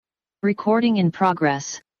Recording in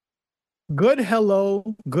progress. Good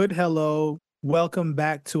hello. Welcome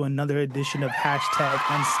back to another edition of Hashtag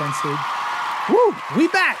Uncensored. Woo, we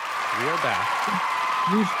back. We are back.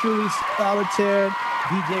 Yours truly, Solitaire,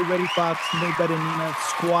 DJ Ready Fox, No Better Nina.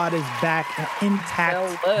 Squad is back and intact,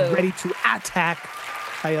 Hello. ready to attack.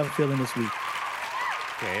 How y'all feeling this week?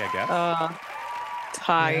 Okay, I guess.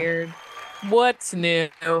 Tired. What's new?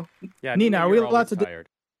 Yeah, Nina, are we you're allowed always to tired.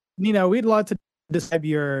 Nina, are we allowed to describe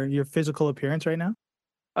your physical appearance right now?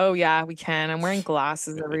 Oh yeah, we can. I'm wearing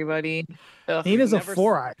glasses, everybody. Ugh. Nina's a never-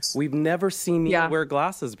 4-eyes. We've never seen Nina Yeah. wear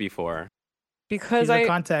glasses before. Because She's a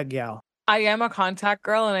contact gal. I am a contact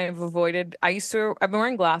girl and I've been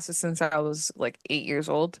wearing glasses since I was like 8 years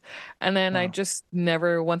old. And then I Wow. just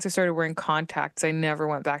never, once I started wearing contacts, I never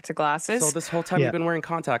went back to glasses. So this whole time Yeah. you've been wearing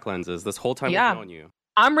contact lenses. This whole time Yeah. we've known you.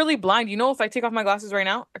 I'm really blind. You know, if I take off my glasses right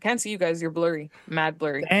now, I can't see you guys. You're blurry, mad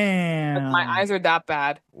blurry. Like, Damn. my eyes are that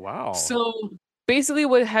bad. Wow. So basically,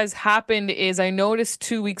 what has happened is I noticed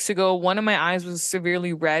 2 weeks ago one of my eyes was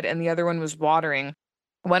severely red and the other one was watering.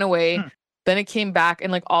 Went away. Hmm. Then it came back,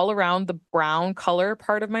 and like all around the brown color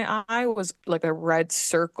part of my eye was like a red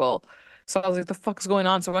circle. So I was like, "The fuck is going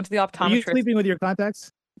on?" So I went to the Are you optometrist. sleeping with your contacts?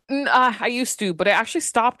 I used to, but I actually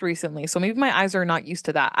stopped recently. So maybe my eyes are not used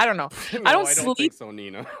to that. I don't know. No, I don't think sleep. so,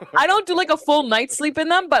 Nina. I don't do like a full night's sleep in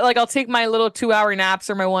them, but like I'll take my little 2-hour naps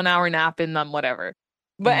or my 1-hour nap in them, whatever.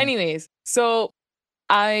 But Mm. anyways, so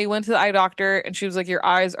I went to the eye doctor and she was like, "Your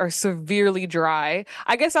eyes are severely dry."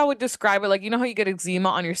 I guess I would describe it like, you know how you get eczema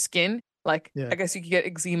on your skin? Like, Yeah. I guess you could get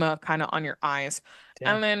eczema kind of on your eyes.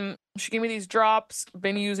 Damn. And then she gave me these drops,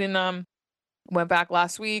 been using them, went back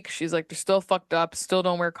last week. She's like, "They're still fucked up, still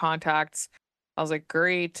don't wear contacts." I was like,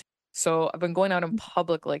 "Great." So I've been going out in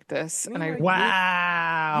public like this, and I Nina,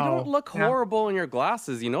 Wow. You don't look Yeah. horrible in your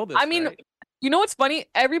glasses. You know this, I mean, right? you know what's funny?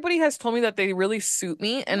 Everybody has told me that they really suit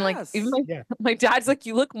me, and like Yes. even my, Yeah. my dad's like,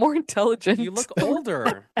 "You look more intelligent." You look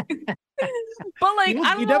older. But like, You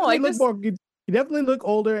I don't know. You definitely look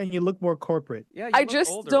older and you look more corporate. Yeah, you I look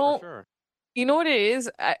just older don't- for sure. You know what it is?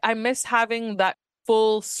 I miss having that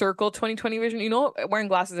full circle 20/20 vision. You know, wearing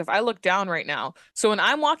glasses. If I look down right now, so when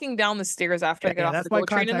I'm walking down the stairs after I get off that's the why GO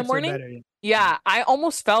train in the contacts are morning, better. yeah, I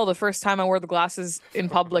almost fell the first time I wore the glasses in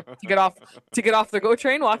public to get off the GO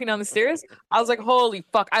train walking down the stairs. I was like, "Holy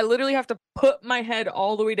fuck!" I literally have to put my head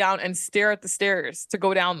all the way down and stare at the stairs to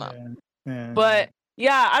go down them. Yeah. But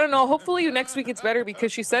yeah, I don't know. Hopefully next week it's better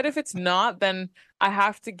because she said if it's not, then I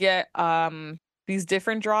have to get these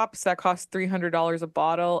different drops that cost $300 a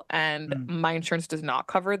bottle, and Mm. my insurance does not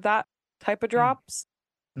cover that type of drops.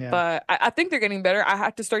 Yeah. But I think they're getting better. I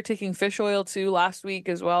had to start taking fish oil too last week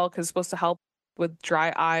as well because it's supposed to help with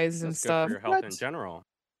dry eyes and That's good stuff. for your health in What? general.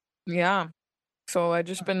 Yeah. So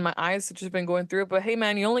my eyes have just been going through it. But hey,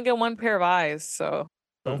 man, you only get one pair of eyes, so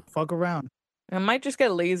Don't fuck around. I might just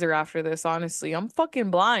get laser after this. Honestly, I'm fucking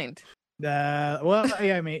blind. Well,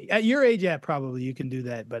 yeah, I mean, at your age, yeah, probably you can do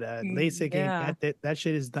that. But LASIK, Yeah. that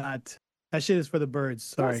shit is not. That shit is for the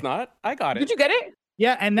birds. No, Sorry. it's not. I got it. Did you get it?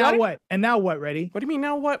 Yeah, and Got now it? what? And now what? Ready? What do you mean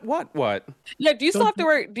now? What? Yeah. Do you still Don't have to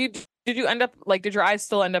wear? Did you end up like? Did your eyes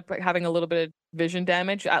still end up like, having a little bit of vision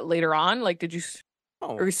damage at later on? Like, did you?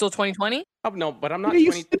 Oh. Are you still 20/20? Oh, no, but I'm not Yeah,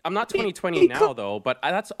 you 20. said- I'm not you 2020 now could- though. But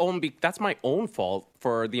that's my own fault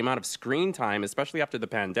for the amount of screen time, especially after the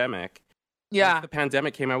pandemic. Yeah. Once the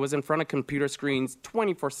pandemic came, I was in front of computer screens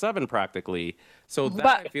 24/7 practically. So that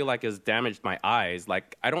But- I feel like has damaged my eyes.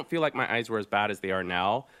 Like I don't feel like my eyes were as bad as they are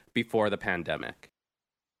now before the pandemic.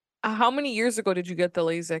 How many years ago did you get the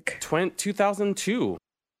LASIK? 2002.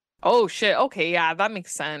 Oh shit. Okay, yeah, that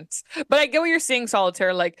makes sense. But I get what you're saying,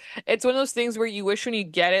 Solitaire. Like, it's one of those things where you wish when you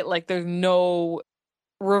get it, like, there's no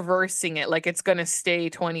reversing it. Like, it's gonna stay No,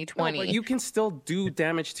 20/20. but you can still do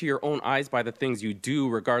damage to your own eyes by the things you do,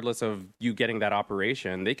 regardless of you getting that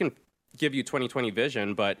operation. They can give you 20/20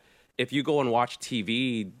 vision, but if you go and watch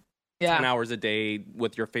TV 10 Yeah. hours a day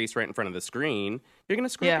with your face right in front of the screen, you're going to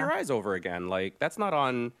screw up Yeah. your eyes over again. Like, that's not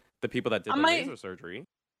on the people that did I the might- laser surgery.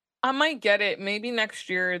 I might get it maybe next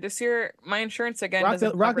year. This year, my insurance again Rock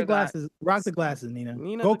doesn't the cover that. glasses. Rock the glasses, Nina.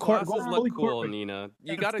 Nina, go the cor- glasses go look fully cool, corporate. Nina.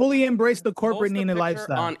 You got to fully embrace the corporate post a Nina picture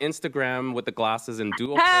lifestyle. on Instagram with the glasses and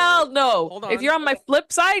do a Hell poll. no. Hold on. If you're on my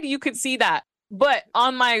flip side, you could see that. But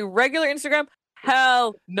on my regular Instagram,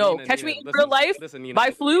 hell no. Nina, Catch Nina, me in listen, real life listen, Nina.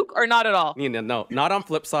 by fluke or not at all. Nina, no, not on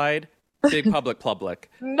flip side. Big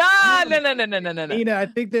public. Nah, no. Nina, I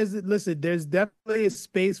think there's definitely a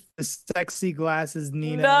space for sexy glasses,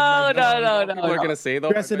 Nina. No, Like, no, You know no, what people are no. gonna say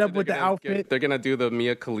though. Dress I it bet up you with they're the gonna outfit. They're gonna do the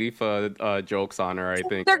Mia Khalifa jokes on her. I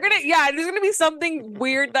think They're gonna, yeah, there's gonna be something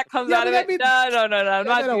weird that comes Yeah, out of but it. I mean- No, I'm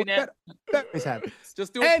not No, doing it. that always happens.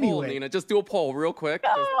 Just do a poll, Anyway. Nina. Just do a poll real quick.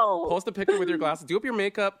 Just No. post a picture with your glasses. Do up your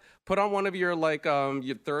makeup. Put on one of your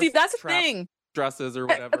your thirst See, that's the trap thing. dresses or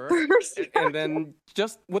whatever, and then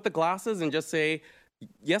just with the glasses and just say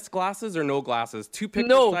yes glasses or no glasses. 2 pictures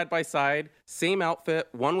No. side by side, same outfit,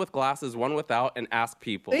 one with glasses, one without, and ask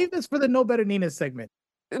people. Save this for the No Better Nina segment.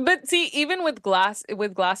 But see, even with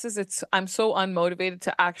glasses, I'm so unmotivated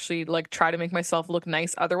to actually like try to make myself look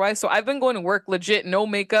nice otherwise. So I've been going to work legit, no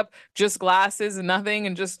makeup, just glasses and nothing,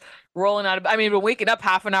 and just rolling out of. I mean, been waking up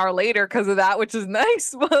half an hour later because of that, which is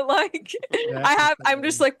nice. But like, I'm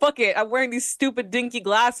just like, fuck it. I'm wearing these stupid dinky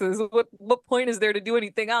glasses. What point is there to do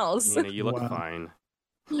anything else? Nina, you look Wow. fine.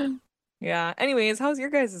 Yeah. Anyways, how's your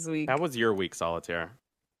guys' week? How was your week, Solitaire?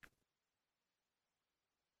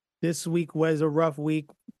 This week was a rough week.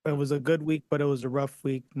 It was a good week, but it was a rough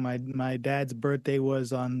week. My dad's birthday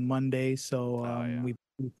was on Monday, so yeah. we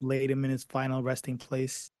laid him in his final resting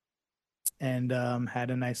place, and had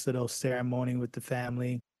a nice little ceremony with the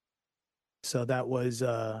family. So that was,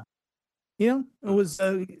 it was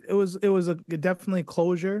a definitely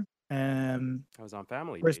closure. I was on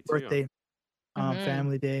family First day too. birthday, Mhm.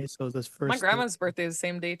 family day. So it was first. My grandma's birthday is the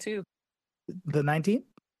same day too. the 19th.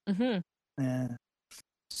 Mm-hmm. Yeah.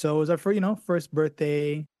 So it was our first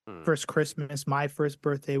birthday, Hmm. first Christmas, my first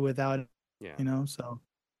birthday without, Yeah. so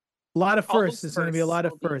a lot of All those firsts. It's going to be a lot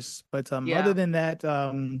of firsts will be- firsts, but Yeah. other than that,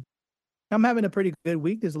 I'm having a pretty good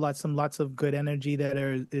week. There's lots of good energy that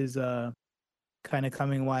is kind of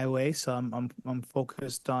coming my way. So I'm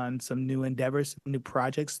focused on some new endeavors, new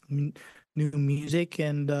projects, new music,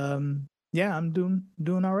 and I'm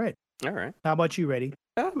doing all right. All right. How about you, Reddy?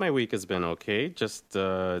 My week has been okay. Just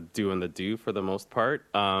doing the do for the most part.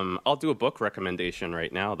 I'll do a book recommendation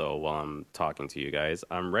right now, though, while I'm talking to you guys.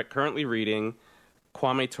 I'm currently reading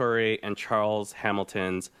Kwame Ture and Charles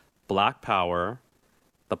Hamilton's Black Power,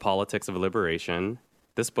 The Politics of Liberation.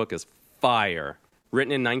 This book is fire.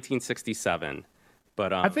 Written in 1967.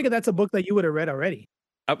 But I figured that's a book that you would have read already.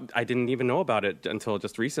 I didn't even know about it until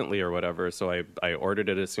just recently or whatever. So I ordered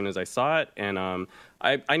it as soon as I saw it. And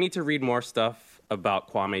I need to read more stuff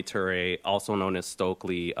about Kwame Ture, also known as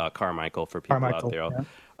Stokely Carmichael for people out there.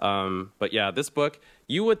 Yeah. But yeah, this book,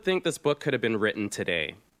 you would think this book could have been written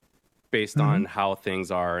today based on how things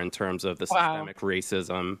are in terms of the systemic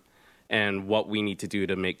racism and what we need to do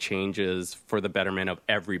to make changes for the betterment of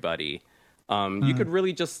everybody. You could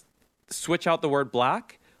really just switch out the word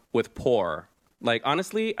black with poor. Like,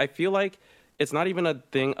 honestly, I feel like it's not even a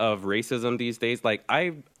thing of racism these days. Like,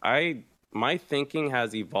 my thinking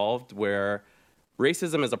has evolved where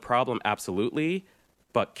racism is a problem, absolutely,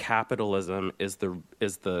 but capitalism is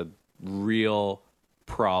the real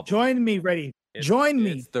problem. Join me, Reddy. Join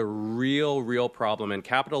me. It's the real problem, and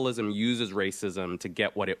capitalism uses racism to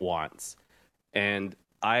get what it wants. And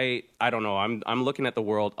I don't know. I'm looking at the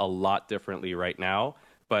world a lot differently right now.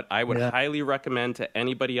 But I would highly recommend to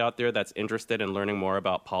anybody out there that's interested in learning more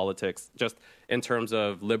about politics, just in terms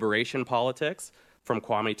of liberation politics, from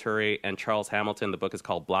Kwame Ture and Charles Hamilton. The book is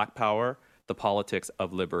called Black Power, The Politics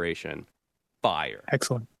of Liberation. Fire.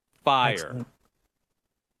 Excellent. Fire. Excellent.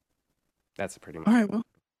 That's pretty much. All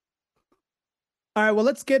right, well,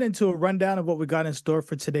 let's get into a rundown of what we got in store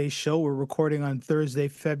for today's show. We're recording on Thursday,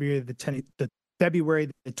 February the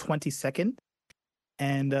 22nd.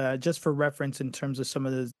 And just for reference, in terms of some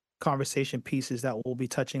of the conversation pieces that we'll be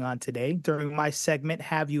touching on today during my segment,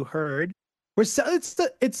 Have You Heard? It's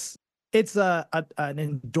an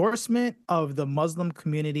endorsement of the Muslim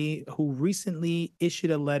community who recently issued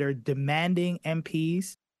a letter demanding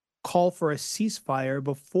MPs call for a ceasefire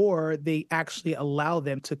before they actually allow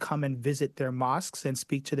them to come and visit their mosques and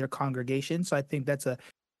speak to their congregation. So I think that's an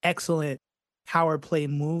excellent power play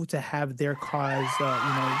move to have their cause,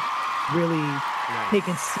 really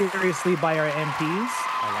taken seriously by our MPs.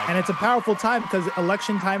 And it's a powerful time because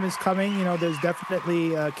election time is coming. There's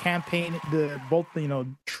definitely a campaign. Both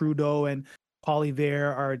Trudeau and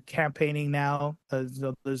Poilievre are campaigning now.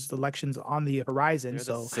 There's elections on the horizon. They're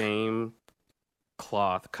the same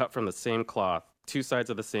cloth, cut from the same cloth, two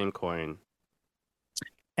sides of the same coin.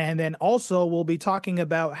 And then also we'll be talking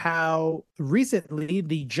about how recently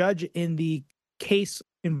the judge in the case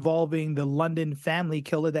involving the London family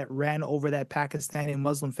killer that ran over that Pakistani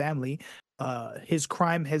Muslim family, his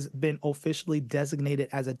crime has been officially designated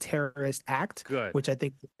as a terrorist act. Good. Which I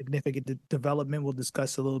think is a significant development. We'll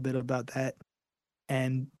discuss a little bit about that.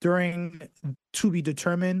 And during To Be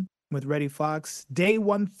Determined with Reddy Fox, day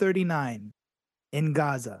 139 in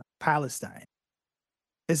Gaza, Palestine.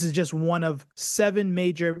 This is just one of 7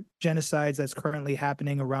 major genocides that's currently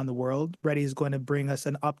happening around the world. Reddy is going to bring us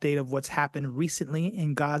an update of what's happened recently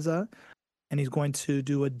in Gaza. and he's going to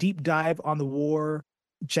do a deep dive on the war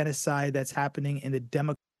genocide that's happening in the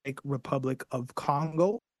Democratic Republic of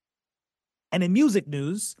Congo. And in music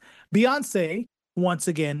news, Beyonce once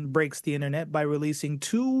again breaks the internet by releasing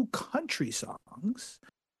 2 country songs,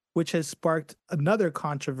 which has sparked another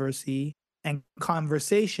controversy and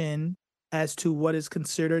conversation as to what is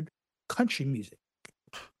considered country music,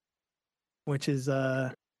 which is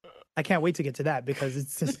I can't wait to get to that because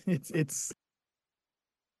it's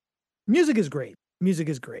music is great. Music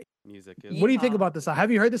is great. Music is. What do you think about this song?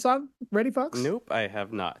 Have you heard the song, Ready Fox? Nope, I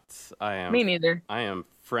have not. Me neither. I am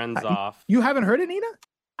friends off. You haven't heard it, Nina?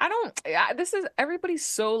 I don't. This is everybody's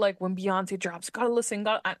so like when Beyonce drops, gotta listen.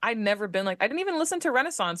 I never been like I didn't even listen to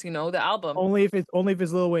Renaissance, the album. Only if it's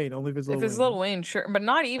Lil Wayne. Only if it's Lil Wayne. If it's Lil Wayne, sure, but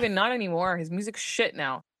not anymore. His music's shit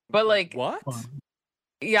now. But like what?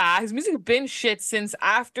 Yeah, his music been shit since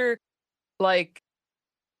after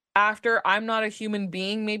I'm Not a Human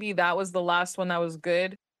Being. Maybe that was the last one that was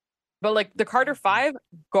good. But like the Carter 5,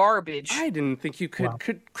 garbage. I didn't think you could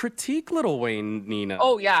critique Lil Wayne, Nina.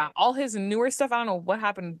 Oh yeah, all his newer stuff. I don't know what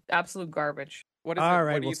happened. Absolute garbage. What is all it?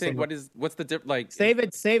 right, What do you think? What's the dip like? Save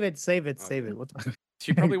it. Okay.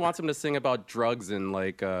 She probably wants him to sing about drugs and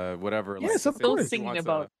like whatever. Yeah, still singing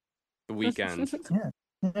about the weekend.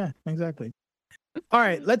 Yeah, exactly. All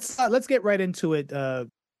right, let's get right into it.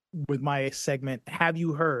 With my segment, have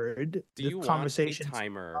you heard? Do you want a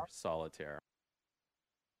timer, Solitaire?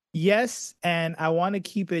 Yes, and I want to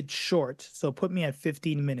keep it short, so put me at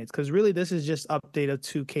 15 minutes because really this is just update of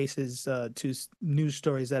 2 cases, 2 news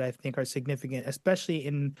stories that I think are significant, especially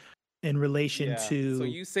in relation to. So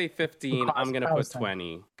you say 15, I'm gonna put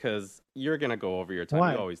 20 because you're gonna go over your time.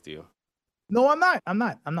 Why? You always do. No, I'm not. I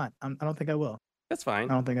don't think I will. That's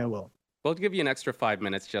fine. I don't think I will. We'll give you an extra 5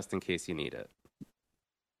 minutes just in case you need it.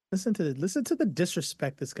 Listen to the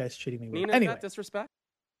disrespect this guy's treating me with. Nina, anyway, is that disrespect?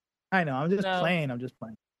 I know. I'm just No. playing.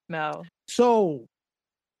 No. So,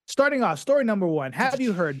 starting off, story number 1. Have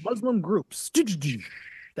you heard Muslim groups?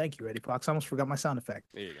 Thank you, Ready Fox. I almost forgot my sound effect.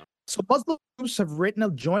 There you go. So, Muslim groups have written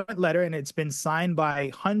a joint letter, and it's been signed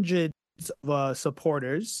by hundreds of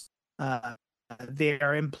supporters. They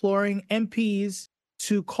are imploring MPs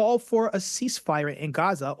to call for a ceasefire in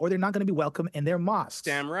Gaza, or they're not going to be welcome in their mosques.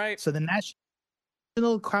 Damn right. So the national,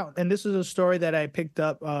 and this is a story that I picked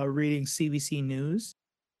up reading CBC News.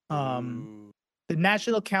 The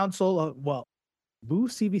National Council of, boo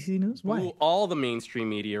CBC News? Why? Boo all the mainstream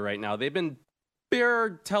media right now. They've been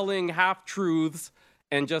telling half-truths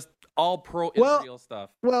and just all pro-Israel stuff.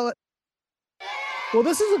 Well,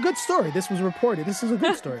 this is a good story. This was reported. This is a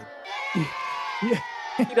good story. Yeah.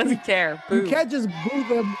 He doesn't care. Boo. You can't just boo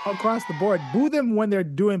them across the board. Boo them when they're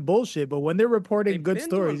doing bullshit, but when they're reporting good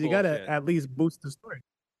stories, you gotta at least boost the story.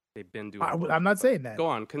 They've been doing. I'm not saying that. Go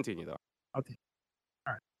on, continue though. Okay.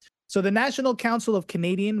 All right. So the National Council of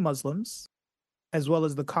Canadian Muslims, as well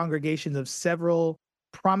as the congregations of several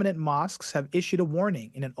prominent mosques, have issued a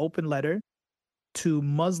warning in an open letter to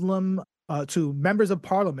to members of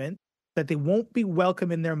parliament that they won't be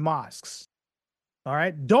welcome in their mosques. All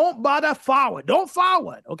right, don't bother forward. Don't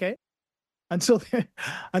forward. Okay,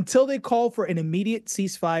 until they call for an immediate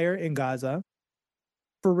ceasefire in Gaza,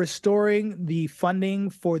 for restoring the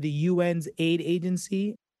funding for the UN's aid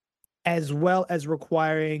agency, as well as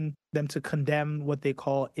requiring them to condemn what they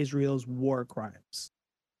call Israel's war crimes.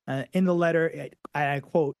 In the letter, I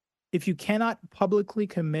quote, "If you cannot publicly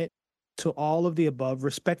commit to all of the above,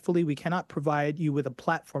 respectfully, we cannot provide you with a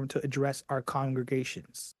platform to address our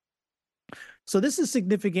congregations." So this is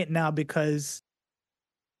significant now because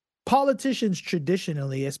politicians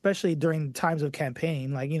traditionally, especially during times of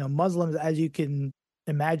campaign, like, Muslims, as you can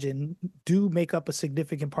imagine, do make up a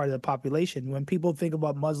significant part of the population. When people think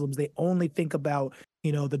about Muslims, they only think about,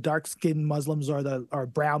 the dark-skinned Muslims or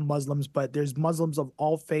brown Muslims, but there's Muslims of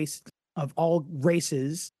all faiths, of all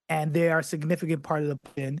races, and they are a significant part of the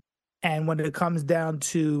population. And when it comes down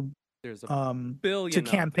to there's a billion to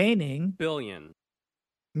campaigning,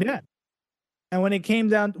 yeah. And when it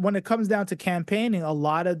comes down to campaigning, a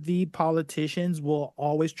lot of the politicians will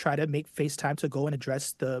always try to make FaceTime to go and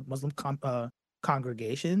address the Muslim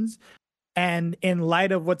congregations. And in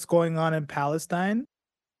light of what's going on in Palestine,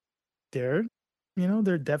 they're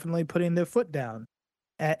definitely putting their foot down.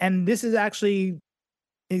 And this is actually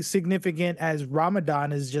significant as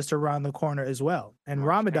Ramadan is just around the corner as well. And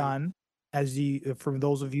Ramadan, for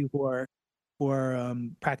those of you who are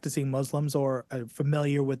practicing Muslims or are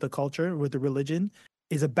familiar with the culture, with the religion,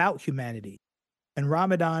 is about humanity. And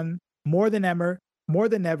Ramadan, more than ever,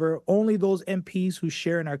 only those MPs who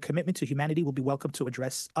share in our commitment to humanity will be welcome to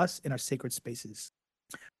address us in our sacred spaces.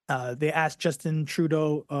 They asked Justin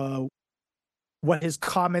Trudeau what his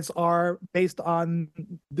comments are based on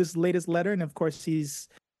this latest letter. And of course,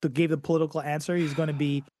 gave the political answer. He's going to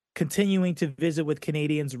be continuing to visit with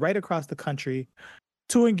Canadians right across the country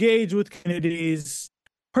to engage with communities,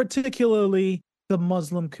 particularly the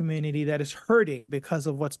Muslim community that is hurting because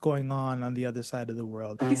of what's going on the other side of the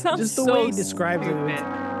world. He sounds Just the so way he describes it.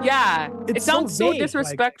 Yeah, it sounds so vague,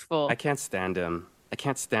 disrespectful. I can't stand him. I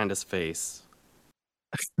can't stand his face.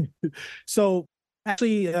 So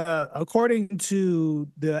actually, according to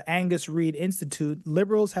the Angus Reid Institute,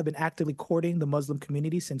 liberals have been actively courting the Muslim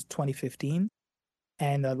community since 2015.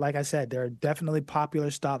 And like I said, there are definitely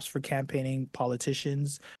popular stops for campaigning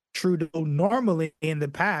politicians. Trudeau normally in the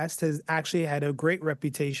past has actually had a great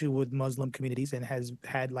reputation with Muslim communities and has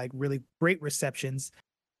had like really great receptions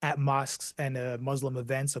at mosques and Muslim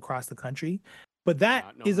events across the country. But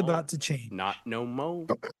that is about to change. Not no more.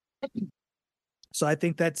 So I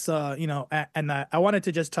think that's, and I wanted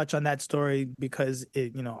to just touch on that story because,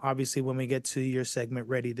 obviously when we get to your segment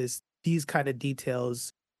ready, these kind of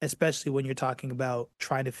details, especially when you're talking about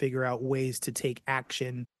trying to figure out ways to take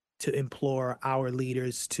action to implore our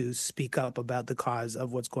leaders to speak up about the cause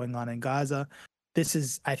of what's going on in Gaza. This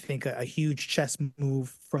is, I think, a huge chess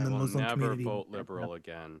move from the Muslim community. I will never vote liberal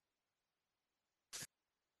again.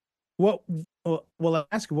 Well, I'll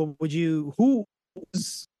ask you, who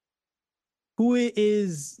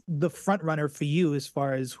is the front runner for you as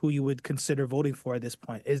far as who you would consider voting for at this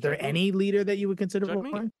point? Is there any leader that you would consider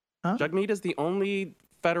voting for? Huh? Jagmeet is the only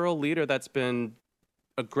federal leader that's been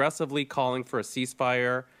aggressively calling for a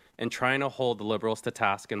ceasefire and trying to hold the Liberals to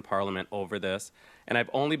task in Parliament over this. And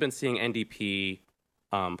I've only been seeing NDP,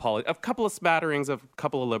 a couple of smatterings of a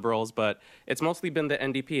couple of Liberals, but it's mostly been the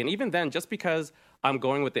NDP. And even then, just because I'm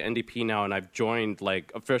going with the NDP now and I've joined,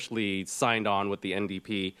 like officially signed on with the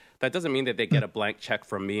NDP, that doesn't mean that they get a blank check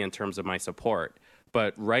from me in terms of my support.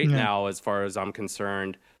 But right now, as far as I'm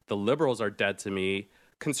concerned, the Liberals are dead to me.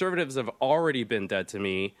 Conservatives have already been dead to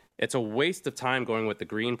me. It's a waste of time going with the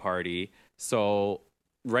Green Party. So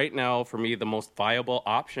right now, for me, the most viable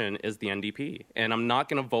option is the NDP. And I'm not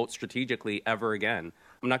going to vote strategically ever again.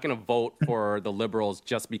 I'm not going to vote for the Liberals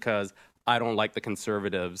just because I don't like the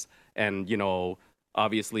Conservatives. And,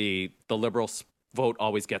 obviously, the Liberals vote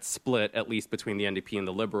always gets split, at least between the NDP and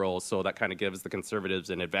the Liberals. So that kind of gives the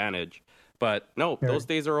Conservatives an advantage. But no, those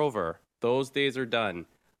days are over. Those days are done.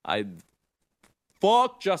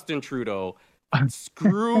 Fuck Justin Trudeau.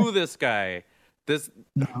 Screw this guy.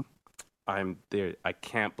 I'm there. I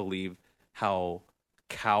can't believe how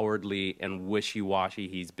cowardly and wishy-washy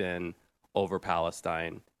he's been over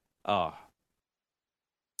Palestine. Oh.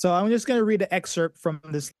 So I'm just going to read an excerpt from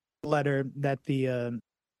this letter that the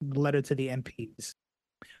letter to the MPs.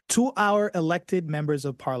 To our elected members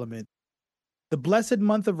of Parliament, the blessed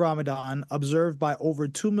month of Ramadan, observed by over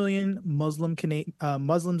 2 million Muslims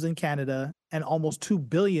in Canada and almost 2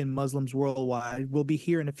 billion Muslims worldwide, will be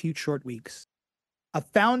here in a few short weeks. A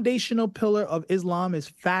foundational pillar of Islam is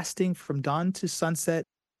fasting from dawn to sunset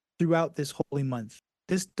throughout this holy month.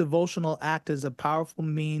 This devotional act is a powerful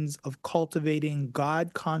means of cultivating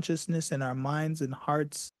God consciousness in our minds and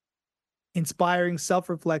hearts, inspiring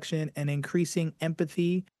self-reflection and increasing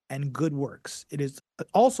empathy and good works. It is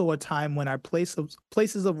also a time when our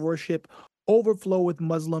places of worship overflow with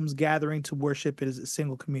Muslims gathering to worship as a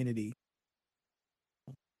single community.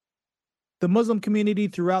 The Muslim community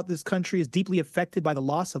throughout this country is deeply affected by the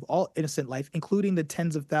loss of all innocent life, including the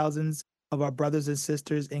tens of thousands of our brothers and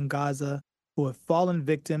sisters in Gaza who have fallen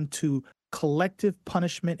victim to collective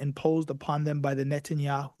punishment imposed upon them by the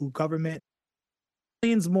Netanyahu government.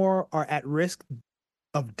 Millions more are at risk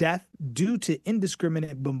of death due to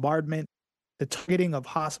indiscriminate bombardment, the targeting of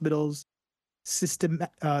hospitals,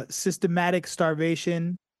 systematic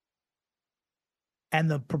starvation, and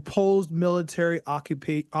the proposed military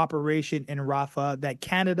operation in Rafah that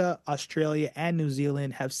Canada, Australia, and New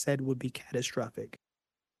Zealand have said would be catastrophic.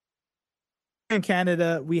 In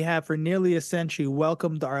Canada, we have for nearly a century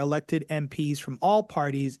welcomed our elected MPs from all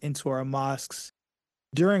parties into our mosques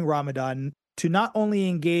during Ramadan to not only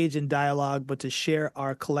engage in dialogue, but to share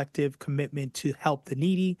our collective commitment to help the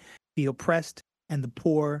needy, the oppressed, and the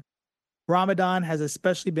poor. Ramadan has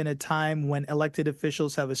especially been a time when elected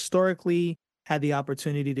officials have historically had the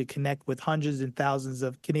opportunity to connect with hundreds and thousands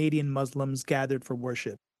of Canadian Muslims gathered for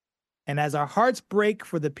worship. And as our hearts break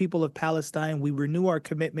for the people of Palestine, we renew our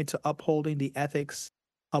commitment to upholding the ethics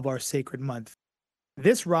of our sacred month.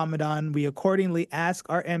 This Ramadan, we accordingly ask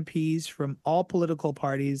our MPs from all political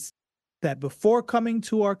parties that before coming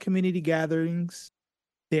to our community gatherings,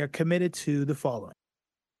 they are committed to the following: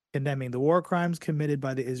 condemning the war crimes committed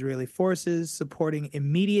by the Israeli forces, supporting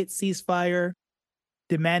immediate ceasefire,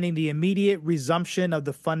 demanding the immediate resumption of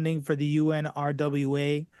the funding for the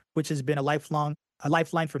UNRWA, which has been a lifeline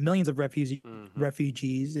for millions of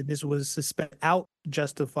refugees. And this was suspended without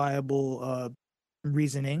justifiable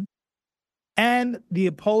reasoning. And the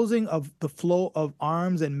opposing of the flow of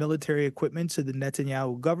arms and military equipment to the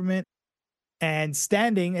Netanyahu government, and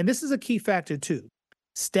standing, and this is a key factor too,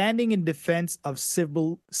 standing in defense of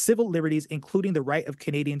civil liberties, including the right of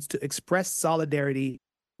Canadians to express solidarity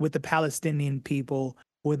with the Palestinian people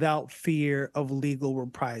without fear of legal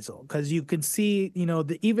reprisal. Because you can see,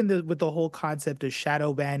 with the whole concept of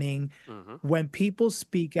shadow banning, when people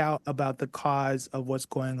speak out about the cause of what's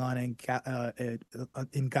going on in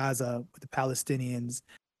Gaza with the Palestinians,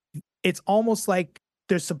 it's almost like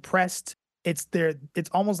they're suppressed. It's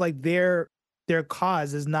almost like their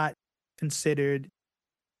cause is not considered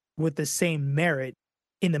with the same merit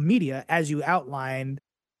in the media as you outlined,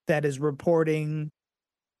 that is reporting,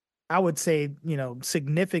 I would say,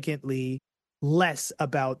 significantly less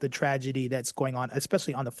about the tragedy that's going on,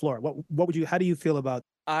 especially on the floor. How do you feel about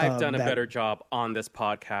I've done a that? better job on this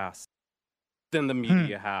podcast than the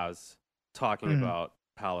media has talking about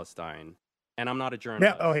Palestine. And I'm not a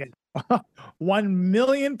journalist. Yeah, oh yeah.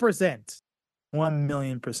 1,000,000%.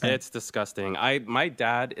 1,000,000%. It's disgusting. My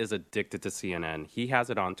dad is addicted to CNN. He has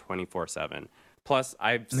it on 24/7. Plus,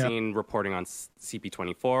 I've seen reporting on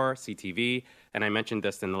CP24, CTV, and I mentioned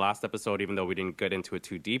this in the last episode, even though we didn't get into it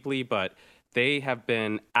too deeply, but they have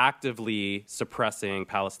been actively suppressing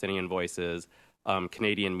Palestinian voices,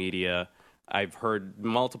 Canadian media. I've heard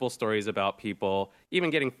multiple stories about people even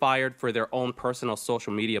getting fired for their own personal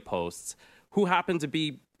social media posts who happen to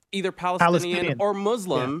be either Palestinian. or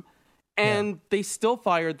Muslim. Yeah. And they still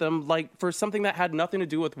fired them for something that had nothing to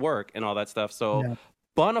do with work and all that stuff. So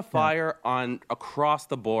bona fire on across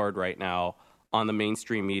the board right now on the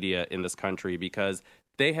mainstream media in this country, because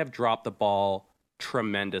they have dropped the ball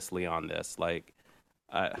tremendously on this.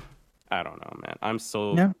 I don't know, man. I'm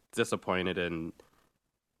so disappointed and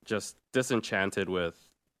just disenchanted with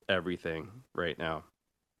everything right now.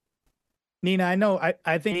 Nina, I know.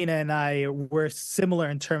 I think Nina and I were similar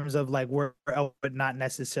in terms of we're not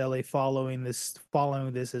necessarily following this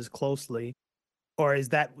as closely, or is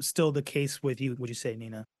that still the case with you? Would you say,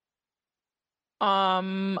 Nina?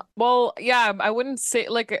 Well, yeah, I wouldn't say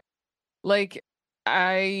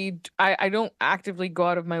I don't actively go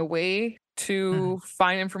out of my way to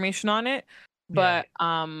find information on it, but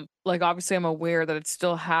obviously I'm aware that it's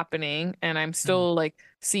still happening, and I'm still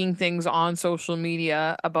seeing things on social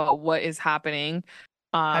media about what is happening.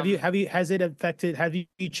 Have you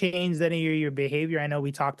changed any of your behavior? I know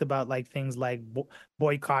we talked about things like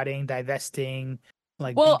boycotting, divesting,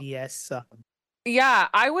 BDS. Yeah,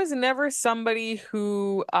 I was never somebody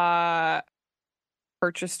who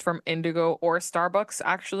purchased from Indigo or Starbucks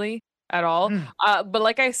actually at all. But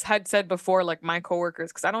like I had said before, my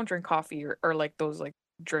coworkers, because I don't drink coffee or those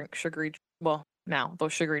drink sugary. Well, now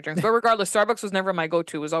those sugary drinks. But regardless, Starbucks was never my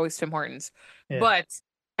go-to. It was always Tim Hortons. Yeah. But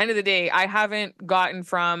end of the day, I haven't gotten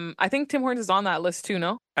from. I think Tim Hortons is on that list too.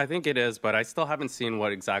 No, I think it is, but I still haven't seen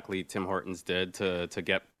what exactly Tim Hortons did to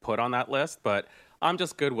get put on that list. But I'm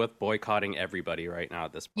just good with boycotting everybody right now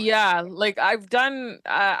at this point. Yeah, I've done.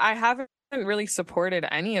 I haven't really supported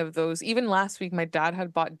any of those. Even last week, my dad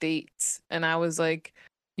had bought dates, and I was like,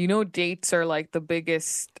 dates are the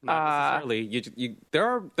biggest. Not necessarily.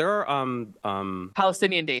 There are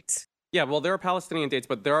Palestinian dates. Yeah, well, there are Palestinian dates,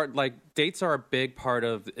 but there are dates are a big part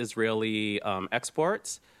of Israeli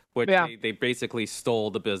exports, which they basically stole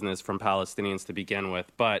the business from Palestinians to begin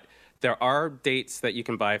with. But there are dates that you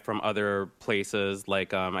can buy from other places,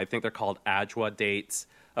 I think they're called Ajwa dates.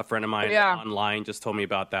 A friend of mine online just told me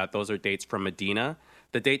about that. Those are dates from Medina.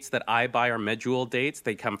 The dates that I buy are Medjool dates.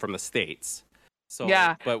 They come from the States. So,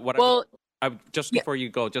 but before you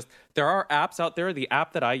go, there are apps out there. The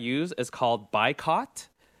app that I use is called Boycott.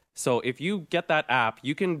 So if you get that app,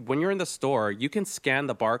 you can, when you're in the store, you can scan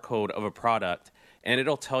the barcode of a product, and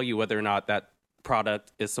it'll tell you whether or not that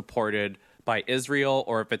product is supported by Israel,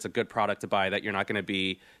 or if it's a good product to buy, that you're not going to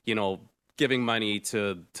be, giving money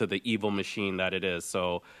to the evil machine that it is.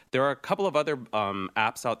 So there are a couple of other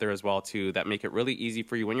apps out there as well too that make it really easy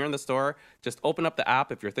for you. When you're in the store, just open up the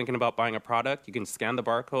app. If you're thinking about buying a product, you can scan the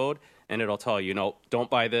barcode and it'll tell you, don't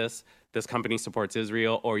buy this. This company supports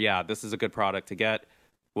Israel, or this is a good product to get,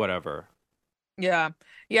 whatever. Yeah.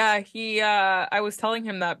 I was telling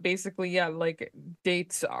him that basically,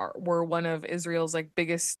 dates were one of Israel's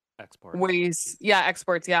biggest exports, but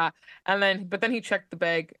then he checked the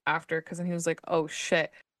bag after, because then he was like, oh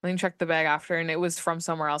shit, and then he checked the bag after, and it was from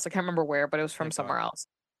somewhere else. I can't remember where, but it was from somewhere else.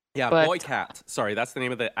 Boycat, sorry, that's the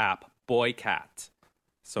name of the app. Boycat.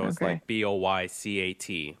 So it's like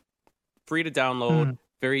BOYCAT. Free to download,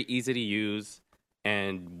 very easy to use,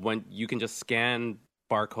 and when you can just scan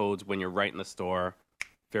barcodes when you're right in the store,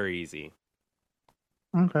 very easy.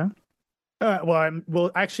 Okay. Well,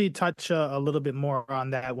 we'll actually touch a little bit more on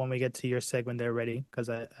that when we get to your segment there, Ready, because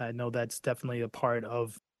I know that's definitely a part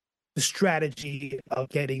of the strategy of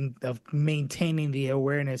maintaining the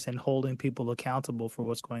awareness and holding people accountable for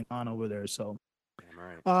what's going on over there. So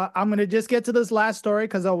I'm gonna just get to this last story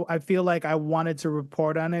because I feel like I wanted to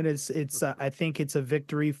report on it. It's I think it's a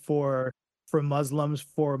victory for Muslims,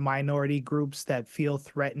 for minority groups that feel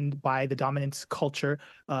threatened by the dominant culture,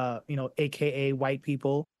 aka white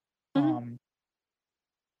people.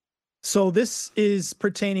 So this is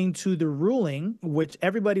pertaining to the ruling, which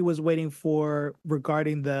everybody was waiting for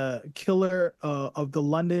regarding the killer of the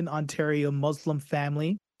London, Ontario Muslim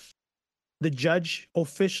family. The judge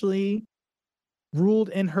officially ruled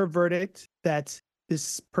in her verdict that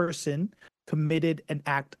this person committed an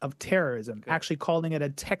act of terrorism, actually calling it a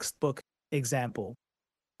textbook example.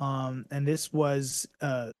 And this was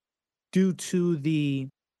due to the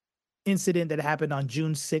incident that happened on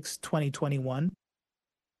June 6, 2021.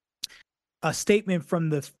 A statement from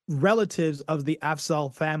the relatives of the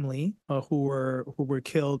Afzal family who were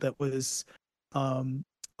killed, that was a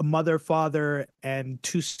mother, father, and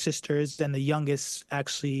two sisters, and the youngest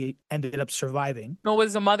actually ended up surviving. No, it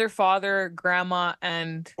was a mother, father, grandma,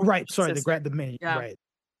 and right. Sorry, sister. Right.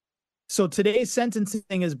 So today's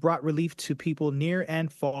sentencing has brought relief to people near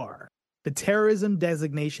and far. The terrorism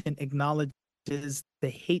designation acknowledges the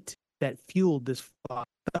hate that fueled this fire,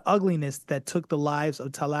 the ugliness that took the lives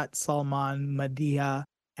of Talat, Salman, Madiha,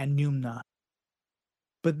 and Numna.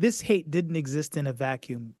 But this hate didn't exist in a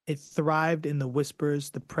vacuum. It thrived in the whispers,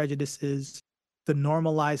 the prejudices, the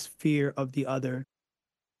normalized fear of the other.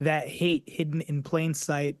 That hate, hidden in plain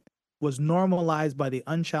sight, was normalized by the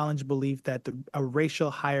unchallenged belief that a racial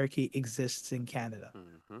hierarchy exists in Canada.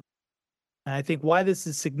 And I think why this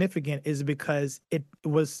is significant is because it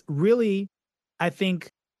was really, I think,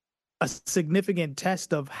 a significant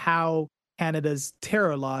test of how Canada's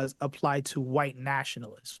terror laws apply to white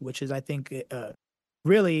nationalists, which is, I think,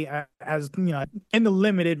 really, as you know, in the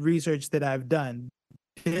limited research that I've done,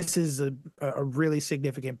 this is a really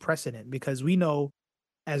significant precedent, because we know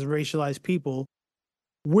as racialized people,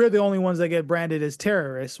 we're the only ones that get branded as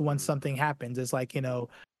terrorists when something happens. It's like,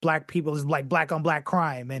 black people is like black on black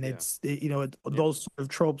crime. And it's, those sort of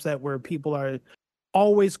tropes where people are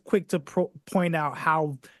always quick to point out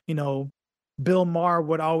how, Bill Maher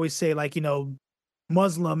would always say, like,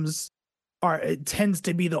 Muslims it tends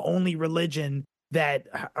to be the only religion that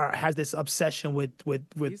has this obsession with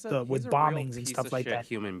bombings and stuff like that.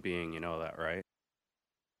 Human being, you know that, right?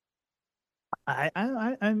 I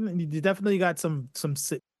you definitely got some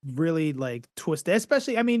really like twisted,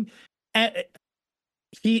 especially. I mean,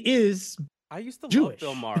 he is. I used to Jewish.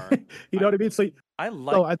 love Bill Maher. You know what I mean? So I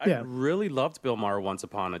really loved Bill Maher once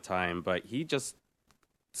upon a time, but he just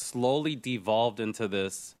slowly devolved into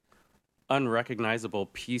this unrecognizable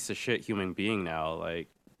piece of shit human being now. Like,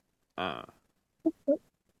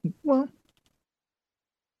 well.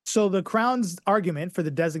 So the Crown's argument for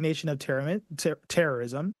the designation of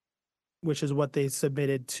terrorism, which is what they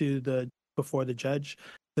submitted to before the judge,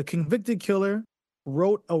 the convicted killer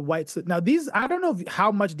wrote a white. Now these, I don't know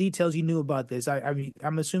how much details you knew about this. I mean,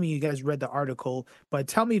 I'm assuming you guys read the article, but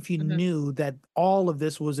tell me if you knew that all of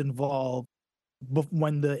this was involved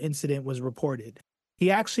when the incident was reported.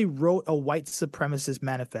 He actually wrote a white supremacist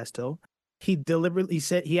manifesto. He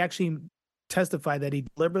actually testified that he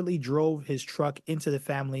deliberately drove his truck into the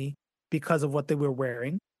family because of what they were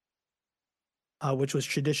wearing, which was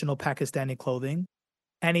traditional Pakistani clothing.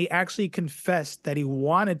 And he actually confessed that he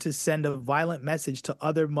wanted to send a violent message to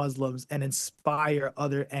other Muslims and inspire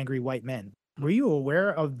other angry white men. Were you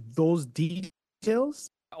aware of those details?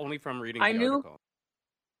 Only from reading the article.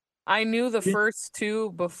 I knew the first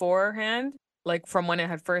two beforehand, like from when it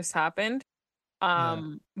had first happened.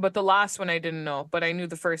 But the last one I didn't know. But I knew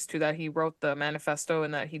the first two, that he wrote the manifesto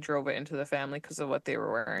and that he drove it into the family because of what they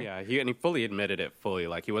were wearing. Yeah, he fully admitted it fully.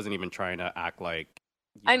 Like, he wasn't even trying to act like.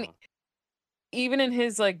 Even in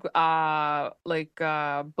his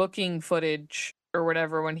booking footage or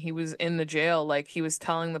whatever, when he was in the jail, like, he was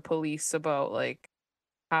telling the police about like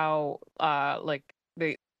how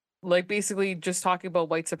they basically just talking about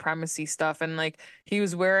white supremacy stuff, and like he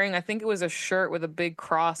was wearing, I think it was a shirt with a big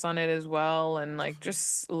cross on it as well, and like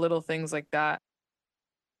just little things like that.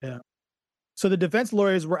 Yeah. So the defense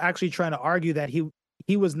lawyers were actually trying to argue that he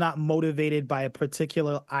was not motivated by a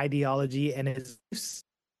particular ideology, and his,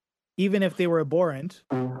 even if they were abhorrent,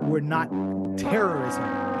 were not terrorism.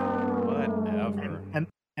 Whatever.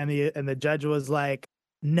 And the judge was like,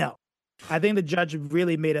 no. I think the judge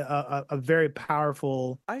really made a very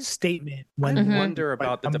powerful statement. I wonder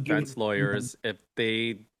about the defense lawyers if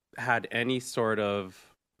they had any sort of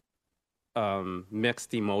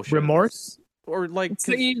mixed emotions. Remorse? Or like,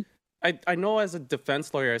 I know as a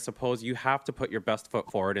defense lawyer, I suppose you have to put your best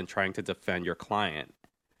foot forward in trying to defend your client.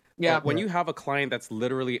 Yeah. But when you have a client that's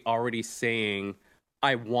literally already saying,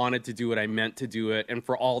 I wanted to do it, I meant to do it, and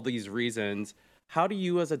for all these reasons, how do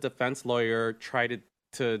you as a defense lawyer try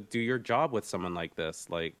to do your job with someone like this?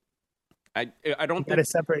 Like, I don't think...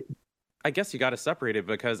 separate. I guess you got to separate it,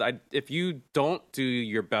 because if you don't do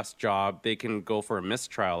your best job, they can go for a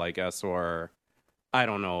mistrial, I guess, or I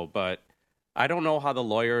don't know. But I don't know how the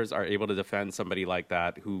lawyers are able to defend somebody like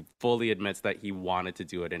that who fully admits that he wanted to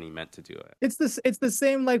do it and he meant to do it. It's the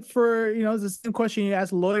same, like, for, it's the same question you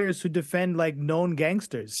ask lawyers who defend like known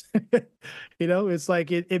gangsters. It's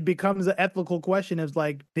like it becomes an ethical question. It's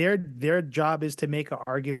like their job is to make an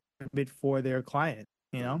argument for their client,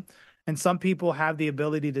 and some people have the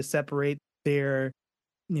ability to separate their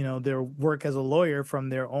work as a lawyer from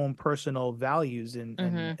their own personal values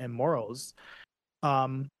and morals.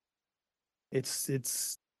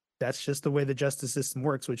 That's just the way the justice system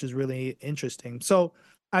works, which is really interesting. So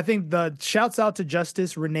I think the shouts out to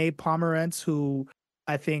Justice Renee Pomerantz, who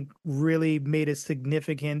I think really made a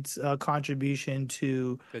significant contribution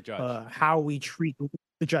to how we treat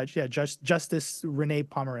the judge. Yeah, Justice Renee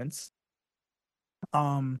Pomerantz.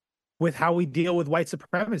 With how we deal with white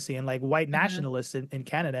supremacy and like white nationalists in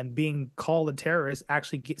Canada, and being called a terrorist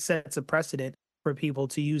actually sets a precedent for people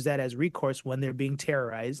to use that as recourse when they're being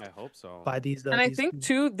terrorized. I hope so. By these, and I think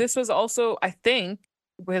too, this was also, I think,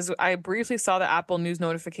 because I briefly saw the Apple News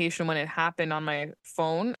notification when it happened on my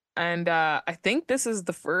phone, and I think this is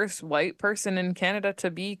the first white person in Canada to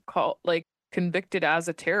be convicted as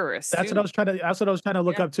a terrorist. That's what I was trying to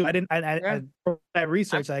look up too. I didn't. For that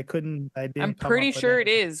research, I didn't. I'm pretty sure it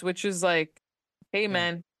is, which is like, hey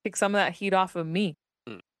man, take some of that heat off of me.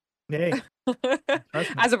 Hey.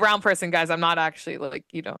 As a brown person, guys, I'm not actually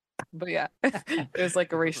but yeah, there's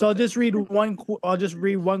like a racial. So I'll just read one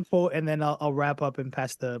quote, and then I'll wrap up and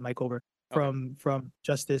pass the mic over from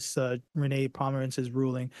Justice Renee Pomerantz's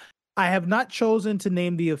ruling. I have not chosen to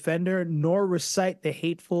name the offender nor recite the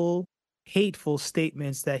hateful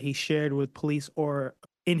statements that he shared with police or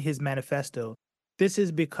in his manifesto. This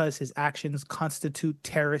is because his actions constitute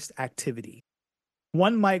terrorist activity.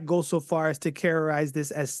 One might go so far as to characterize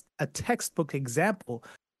this as a textbook example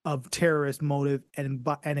of terrorist motive and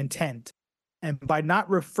intent. And by not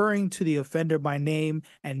referring to the offender by name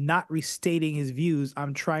and not restating his views,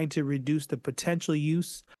 I'm trying to reduce the potential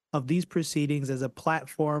use of these proceedings as a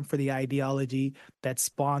platform for the ideology that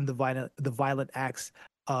spawned the violent acts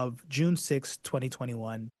of June 6,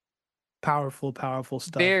 2021. Powerful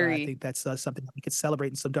stuff. I think that's something that we could celebrate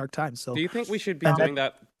in some dark times. So, do you think we should be doing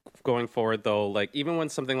that going forward, though? Like, even when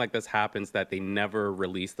something like this happens, that they never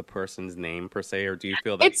release the person's name per se, or do you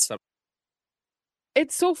feel that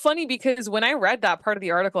it's so funny, because when I read that part of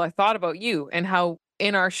the article, I thought about you and how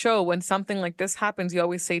in our show, when something like this happens, you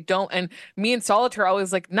always say don't. And me and Solitaire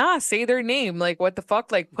always like, nah, say their name. Like, what the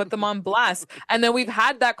fuck? Like, put them on blast. And then we've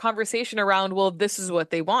had that conversation around, well, this is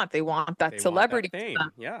what they want. They want that celebrity.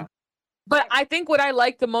 Yeah. But I think what I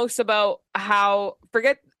like the most about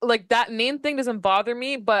like that name thing doesn't bother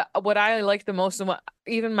me, but what I like the most, and what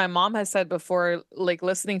even my mom has said before, like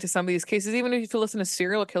listening to some of these cases, even if you listen to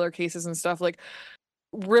serial killer cases and stuff, like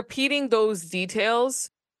repeating those details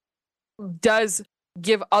does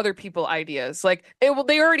give other people ideas. Like they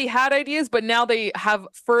already had ideas, but now they have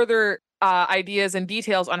further ideas and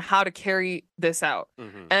details on how to carry this out.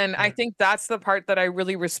 And I think that's the part that I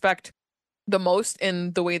really respect the most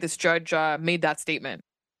in the way this judge made that statement.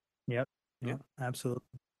 Yep, absolutely.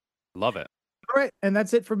 Love it. All right, and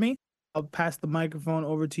that's it for me. I'll pass the microphone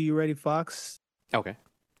over to you, Ready Fox. Okay.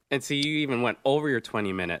 And so you even went over your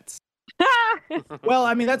 20 minutes. Well,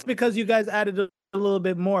 I mean, that's because you guys added a little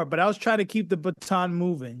bit more, but I was trying to keep the baton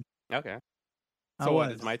moving. Okay. So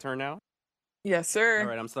what, is my turn now? Yes, sir. All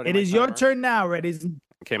right, I'm starting. It is your turn now, Ready.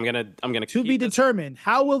 Okay, I'm gonna to be determined.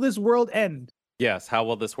 How will this world end? Yes, how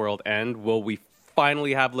will this world end? Will we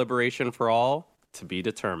finally have liberation for all? To be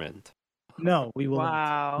determined. No, we will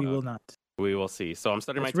not. We will not. We will see. So I'm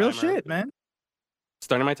starting my timer. Real shit, man.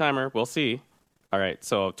 Starting my timer. We'll see. All right,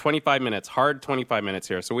 so 25 minutes, hard 25 minutes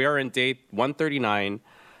here. So we are in day 139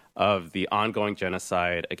 of the ongoing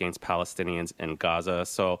genocide against Palestinians in Gaza.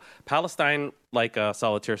 So Palestine, like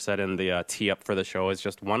Solitaire said in the tee-up for the show, is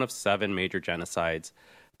just one of 7 major genocides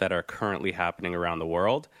that are currently happening around the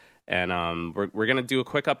world. And we're going to do a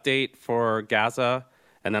quick update for Gaza,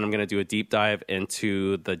 And then I'm going to do a deep dive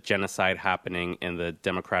into the genocide happening in the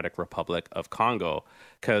Democratic Republic of Congo.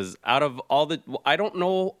 Because out of all I don't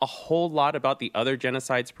know a whole lot about the other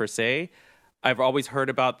genocides per se. I've always heard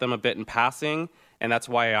about them a bit in passing. And that's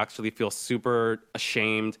why I actually feel super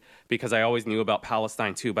ashamed, because I always knew about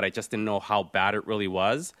Palestine too, but I just didn't know how bad it really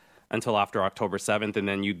was until after October 7th. And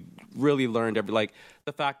then you really learned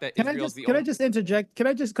the fact that Can I just interject? Can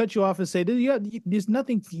I just cut you off and say, there's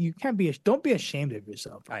nothing, you can't don't be ashamed of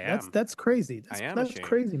yourself. I am. That's crazy. That's ashamed.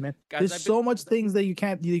 crazy, man. Guys, there's so much things that you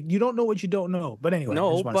can't, you don't know what you don't know. But anyway.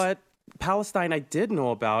 No, but Palestine I did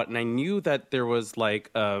know about, and I knew that there was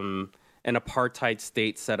an apartheid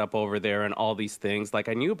state set up over there and all these things. Like,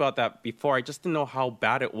 I knew about that before. I just didn't know how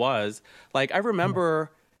bad it was. Like, I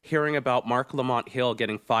remember hearing about Mark Lamont Hill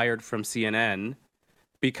getting fired from CNN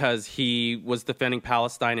because he was defending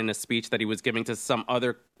Palestine in a speech that he was giving to some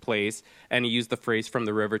other place, and he used the phrase "from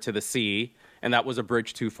the river to the sea," and that was a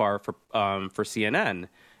bridge too far for CNN.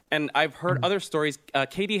 And I've heard other stories.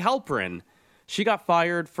 Katie Halperin, she got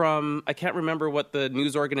fired from, I can't remember what the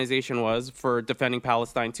news organization was, for defending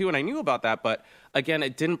Palestine too. And I knew about that, but again,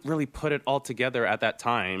 it didn't really put it all together at that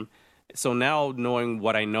time. So now, knowing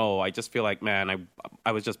what I know, I just feel like, man,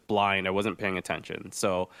 I was just blind. I wasn't paying attention.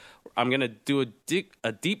 So I'm going to do a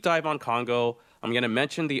deep dive on Congo. I'm going to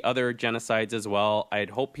mention the other genocides as well. I'd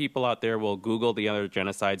hope people out there will Google the other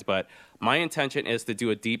genocides, but my intention is to do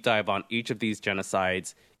a deep dive on each of these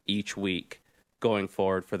genocides each week going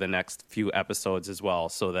forward for the next few episodes as well,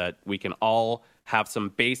 so that we can all have some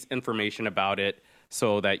base information about it,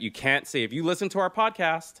 so that you can't say, if you listen to our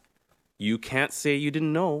podcast, you can't say you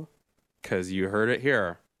didn't know, because you heard it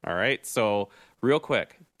here. All right. So real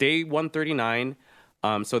quick, day 139.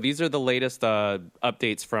 So these are the latest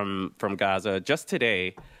updates from Gaza. Just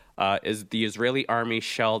today, is the Israeli army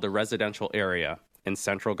shelled a residential area in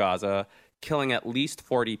central Gaza, killing at least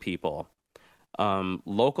 40 people.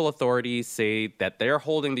 Local authorities say that they're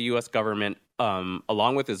holding the U.S. government,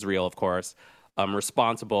 along with Israel, of course,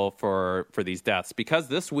 responsible for these deaths. Because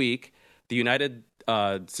this week, the United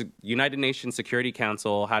Nations Security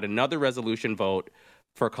Council had another resolution vote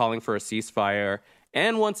for calling for a ceasefire.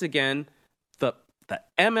 And once again, the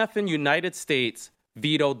MF in United States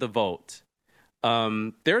vetoed the vote.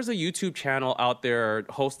 There's a YouTube channel out there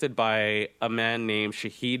hosted by a man named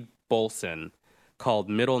Shahid Bolson called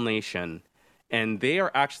Middle Nation. And they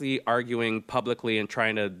are actually arguing publicly and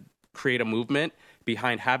trying to create a movement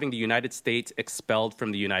behind having the United States expelled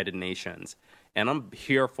from the United Nations. And I'm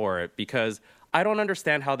here for it, because I don't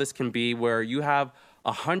understand how this can be where you have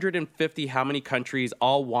 150 how many countries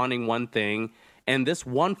all wanting one thing, and this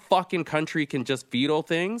one fucking country can just veto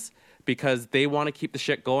things because they want to keep the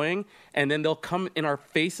shit going, and then they'll come in our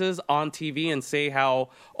faces on TV and say how,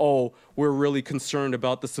 oh, we're really concerned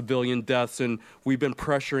about the civilian deaths and we've been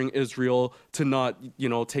pressuring Israel to not,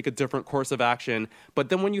 take a different course of action. But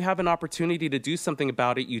then when you have an opportunity to do something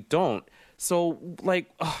about it, you don't. So,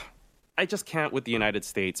 I just can't with the United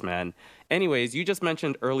States, man. Anyways, you just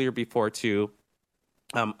mentioned earlier before, too,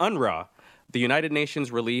 UNRWA, the United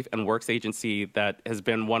Nations Relief and Works Agency, that has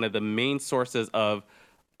been one of the main sources of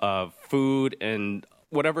food and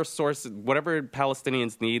whatever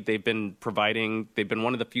Palestinians need, they've been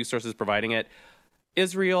one of the few sources providing it.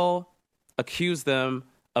 Israel accused them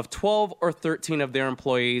of 12 or 13 of their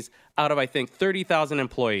employees out of, I think, 30,000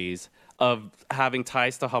 employees of having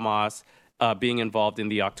ties to Hamas, being involved in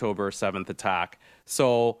the October 7th attack.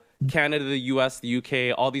 So Canada, the US, the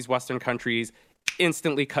UK, all these Western countries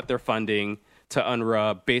instantly cut their funding to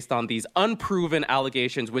UNRWA based on these unproven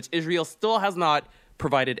allegations, which Israel still has not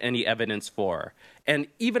provided any evidence for. And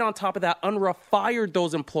even on top of that, UNRWA fired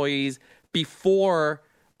those employees before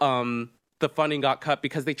the funding got cut,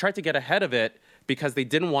 because they tried to get ahead of it because they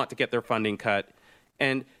didn't want to get their funding cut.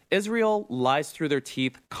 And Israel lies through their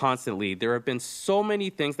teeth constantly. There have been so many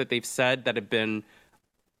things that they've said that have been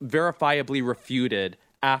verifiably refuted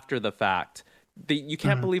after the fact. You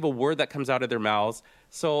can't believe a word that comes out of their mouths.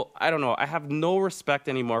 So I don't know. I have no respect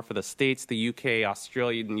anymore for the States, the UK,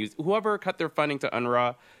 Australia, whoever cut their funding to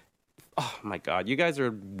UNRWA. Oh my God, you guys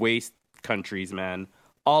are waste countries, man.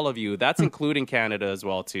 All of you. That's including Canada as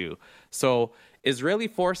well, too. So Israeli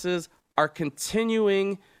forces are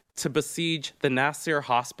continuing to besiege the Nasser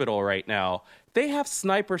hospital right now. They have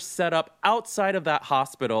snipers set up outside of that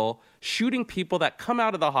hospital, shooting people that come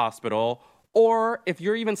out of the hospital, or if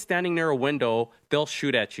you're even standing near a window, they'll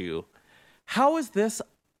shoot at you. How is this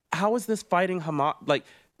fighting Hamas? Like,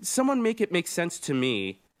 someone make it make sense to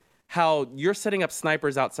me how you're setting up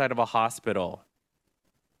snipers outside of a hospital.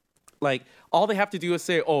 Like, all they have to do is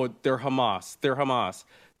say, oh, they're Hamas. They're Hamas.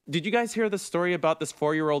 did you guys hear the story about this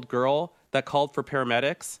 4-year-old girl that called for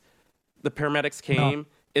paramedics? The paramedics came. No.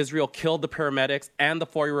 Israel killed the paramedics and the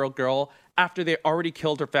 4-year-old girl after they already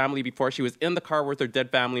killed her family before. She was in the car with her dead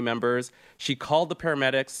family members. She called the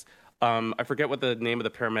paramedics. I forget what the name of the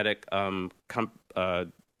paramedic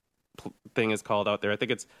thing is called out there. I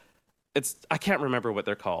think it's I can't remember what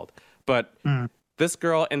they're called. But this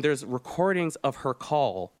girl, and there's recordings of her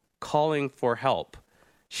calling for help.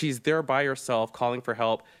 She's there by herself calling for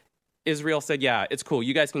help. Israel said, yeah, it's cool.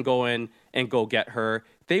 You guys can go in and go get her.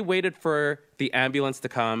 They waited for the ambulance to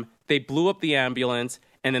come. They blew up the ambulance,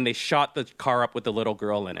 and then they shot the car up with the little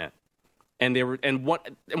girl in it. And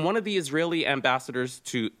one of the Israeli ambassadors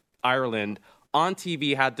to Ireland on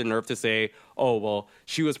TV had the nerve to say, oh, well,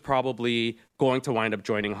 she was probably going to wind up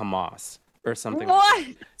joining Hamas or something. What?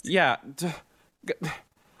 Like that. Yeah.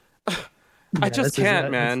 I just can't,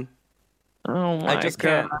 man. Oh my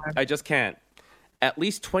God. I just can't. At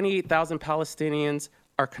least 28,000 Palestinians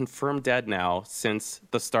are confirmed dead now since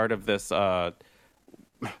the start of this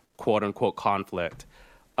quote unquote conflict.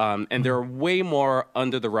 And there are way more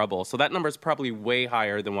under the rubble. So that number is probably way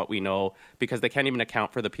higher than what we know because they can't even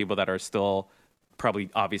account for the people that are still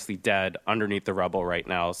probably obviously dead underneath the rubble right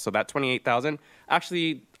now. So that 28,000,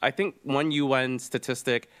 actually, I think one UN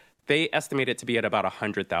statistic, they estimate it to be at about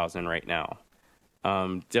 100,000 right now.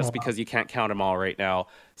 Because you can't count them all right now.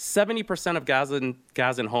 70% of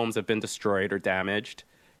Gazan homes have been destroyed or damaged.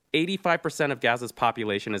 85% of Gaza's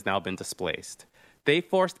population has now been displaced. They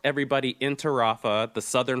forced everybody into Rafah, the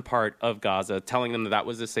southern part of Gaza, telling them that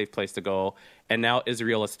was a safe place to go. And now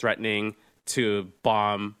Israel is threatening to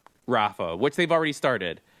bomb Rafah, which they've already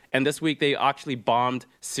started. And this week they actually bombed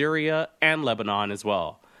Syria and Lebanon as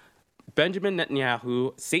well. Benjamin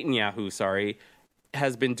Netanyahu,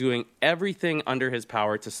 has been doing everything under his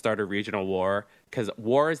power to start a regional war because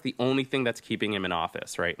war is the only thing that's keeping him in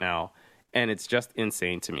office right now. And it's just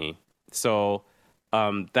insane to me. So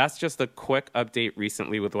that's just a quick update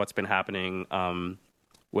recently with what's been happening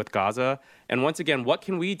with Gaza. And once again, what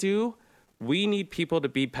can we do? We need people to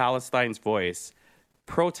be Palestine's voice.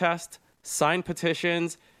 Protest, sign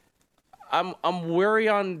petitions. I'm wary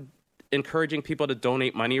on encouraging people to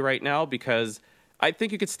donate money right now because I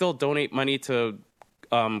think you could still donate money to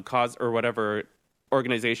cause or whatever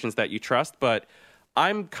organizations that you trust, but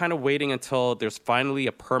I'm kind of waiting until there's finally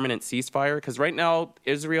a permanent ceasefire because right now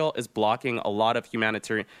Israel is blocking a lot of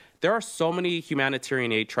humanitarian. There are so many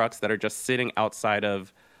humanitarian aid trucks that are just sitting outside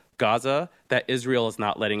of Gaza that Israel is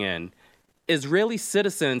not letting in. Israeli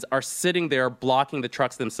citizens are sitting there blocking the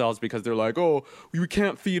trucks themselves because they're like, oh, we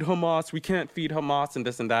can't feed Hamas and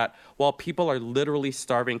this and that, while people are literally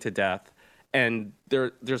starving to death. And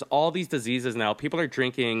there's all these diseases now. People are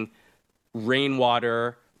drinking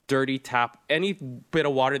rainwater, dirty tap, any bit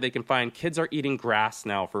of water they can find. Kids are eating grass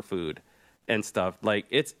now for food and stuff. Like,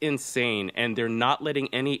 it's insane. And they're not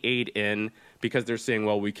letting any aid in because they're saying,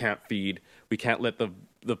 well, we can't let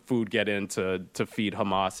the food get in to feed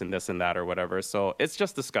Hamas and this and that or whatever. So it's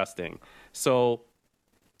just disgusting. So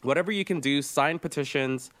whatever you can do, sign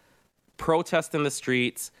petitions, protest in the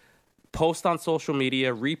streets, post on social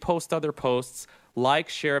media, repost other posts, like,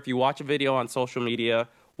 share. If you watch a video on social media,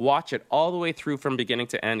 watch it all the way through from beginning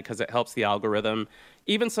to end because it helps the algorithm.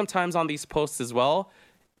 Even sometimes on these posts as well,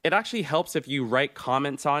 it actually helps if you write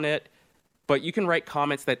comments on it, but you can write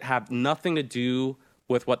comments that have nothing to do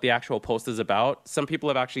with what the actual post is about. Some people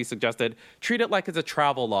have actually suggested treat it like it's a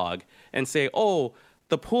travel log and say, oh,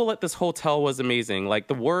 the pool at this hotel was amazing. Like,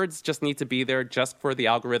 the words just need to be there just for the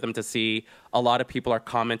algorithm to see a lot of people are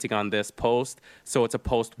commenting on this post. So it's a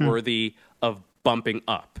post worthy of bumping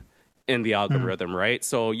up in the algorithm, right?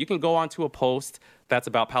 So you can go onto a post that's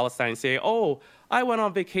about Palestine and say, oh, I went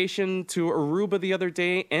on vacation to Aruba the other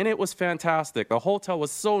day and it was fantastic. The hotel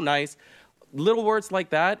was so nice. Little words like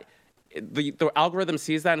that. The algorithm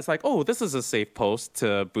sees that and it's like, oh, this is a safe post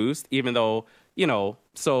to boost, even though,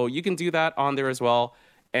 so you can do that on there as well.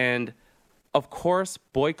 And of course,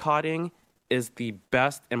 boycotting is the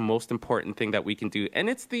best and most important thing that we can do. And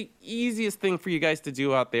it's the easiest thing for you guys to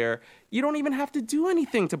do out there. You don't even have to do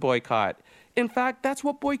anything to boycott. In fact, that's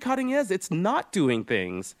what boycotting is. It's not doing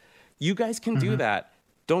things. You guys can do that.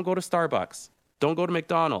 Don't go to Starbucks. Don't go to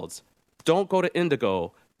McDonald's. Don't go to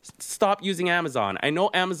Indigo. Stop using Amazon. I know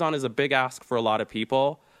Amazon is a big ask for a lot of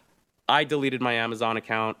people. I deleted my Amazon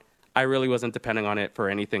account. I really wasn't depending on it for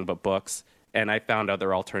anything but books, and I found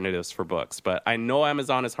other alternatives for books. But I know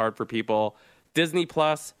Amazon is hard for people. Disney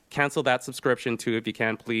Plus, cancel that subscription too if you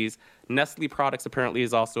can, please. Nestle products apparently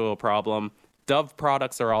is also a problem. Dove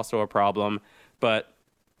products are also a problem. But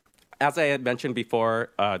as I had mentioned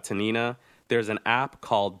before to Nina, there's an app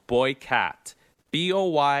called Boycat,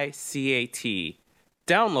 BOYCAT.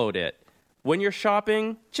 Download it. When you're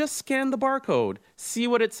shopping, just scan the barcode. See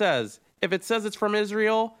what it says. If it says it's from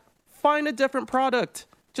Israel, find a different product.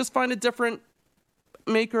 Just find a different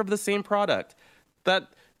maker of the same product.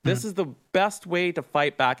 This is the best way to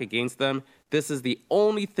fight back against them. This is the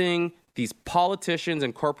only thing these politicians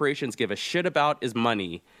and corporations give a shit about is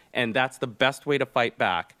money. And that's the best way to fight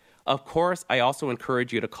back. Of course, I also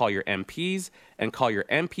encourage you to call your MPs and call your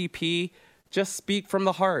MPP. Just speak from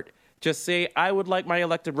the heart. Just say, I would like my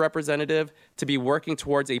elected representative to be working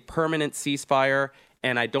towards a permanent ceasefire,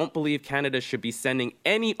 and I don't believe Canada should be sending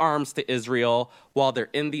any arms to Israel while they're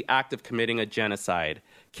in the act of committing a genocide.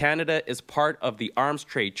 Canada is part of the Arms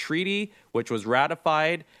Trade Treaty, which was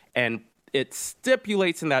ratified, and it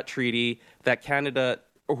stipulates in that treaty that Canada,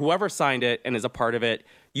 or whoever signed it and is a part of it,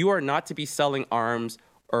 you are not to be selling arms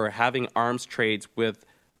or having arms trades with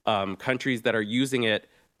countries that are using it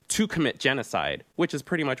to commit genocide, which is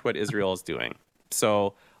pretty much what Israel is doing.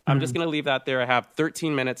 So I'm just going to leave that there. I have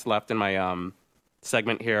 13 minutes left in my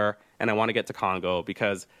segment here, and I want to get to Congo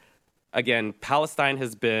because, again, Palestine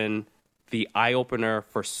has been the eye-opener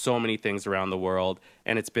for so many things around the world,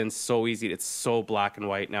 and it's been so easy. It's so black and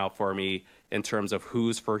white now for me in terms of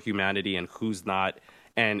who's for humanity and who's not.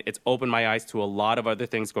 And it's opened my eyes to a lot of other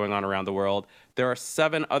things going on around the world. There are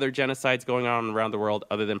 7 other genocides going on around the world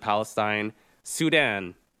other than Palestine.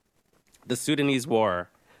 Sudan, the Sudanese War,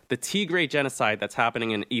 the Tigray genocide that's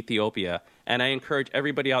happening in Ethiopia. And I encourage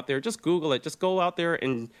everybody out there, just Google it. Just go out there,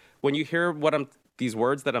 and when you hear these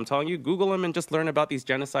words that I'm telling you, Google them and just learn about these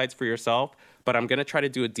genocides for yourself. But I'm going to try to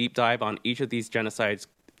do a deep dive on each of these genocides,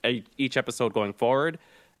 each episode going forward.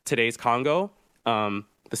 Today's Congo, the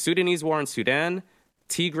Sudanese War in Sudan,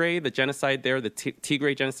 Tigray, the genocide there, the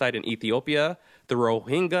Tigray genocide in Ethiopia, the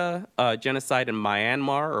Rohingya genocide in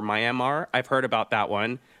Myanmar. I've heard about that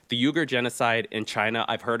one. The Uyghur genocide in China,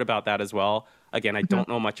 I've heard about that as well. Again, I don't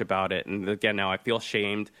know much about it. And again, now I feel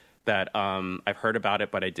shamed that I've heard about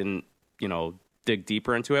it, but I didn't, dig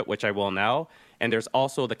deeper into it, which I will now. And there's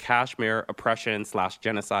also the Kashmir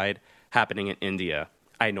oppression/genocide happening in India.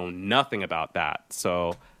 I know nothing about that.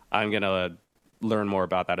 So I'm going to learn more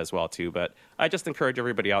about that as well, too. But I just encourage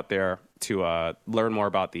everybody out there to learn more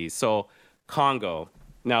about these. So Congo.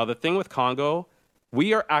 Now, the thing with Congo,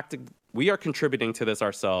 we are contributing to this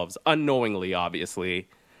ourselves, unknowingly, obviously,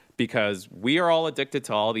 because we are all addicted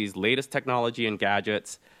to all these latest technology and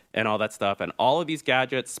gadgets and all that stuff. And all of these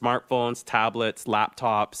gadgets, smartphones, tablets,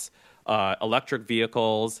 laptops, electric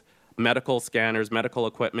vehicles, medical scanners, medical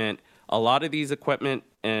equipment, a lot of these equipment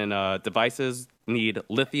and devices need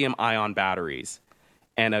lithium-ion batteries.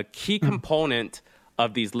 And a key component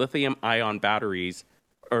of these lithium-ion batteries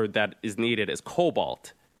that is needed is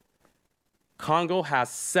cobalt. Congo has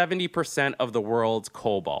 70% of the world's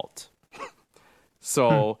cobalt.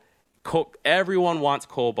 So everyone wants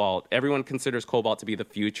cobalt. Everyone considers cobalt to be the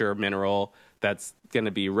future mineral that's going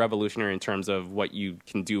to be revolutionary in terms of what you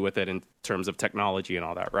can do with it in terms of technology and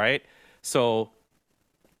all that, right? So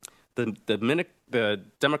the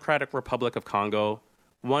Democratic Republic of Congo,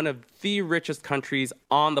 one of the richest countries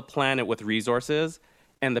on the planet with resources,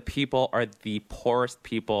 and the people are the poorest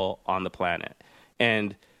people on the planet.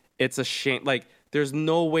 And it's a shame. Like, there's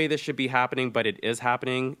no way this should be happening, but it is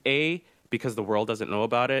happening. Because the world doesn't know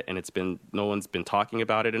about it, and no one's been talking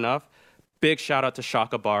about it enough. Big shout out to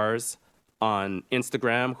Shaka Bars on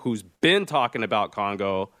Instagram, who's been talking about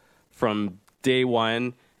Congo from day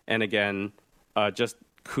one. And again, just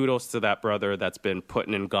kudos to that brother that's been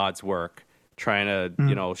putting in God's work, trying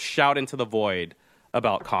to shout into the void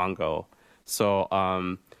about Congo. So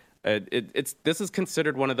this is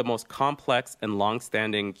considered one of the most complex and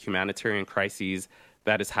long-standing humanitarian crises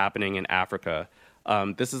that is happening in Africa.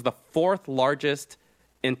 This is the 4th largest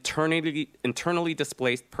internally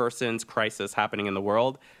displaced persons crisis happening in the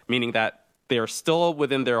world, meaning that they're still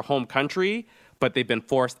within their home country, but they've been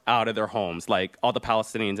forced out of their homes, like all the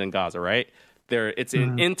Palestinians in Gaza, right? It's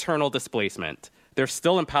an internal displacement. They're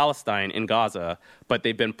still in Palestine, in Gaza, but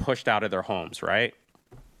they've been pushed out of their homes, right?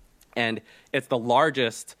 And it's the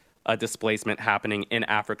largest displacement happening in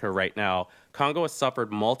Africa right now. Congo has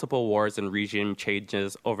suffered multiple wars and regime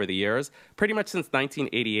changes over the years. Pretty much since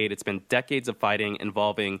 1988, it's been decades of fighting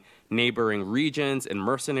involving neighboring regions and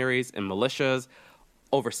mercenaries and militias.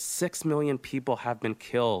 Over 6 million people have been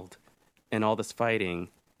killed in all this fighting.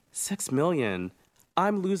 6 million.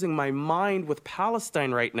 I'm losing my mind with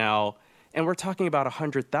Palestine right now, and we're talking about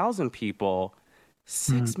 100,000 people.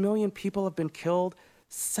 6 million people have been killed.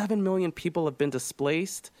 7 million people have been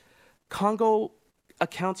displaced. Congo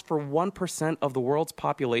accounts for 1% of the world's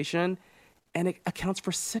population, and it accounts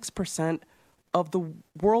for 6% of the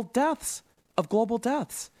world deaths. of global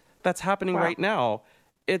deaths that's happening right now.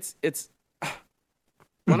 It's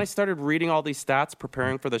when I started reading all these stats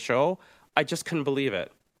preparing for the show, I just couldn't believe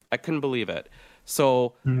it. I couldn't believe it.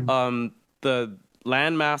 So the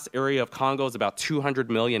landmass area of Congo is about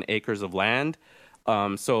 200 million acres of land.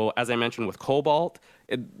 So as I mentioned with cobalt,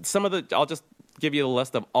 I'll just give you a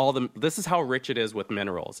list of all the, this is how rich it is with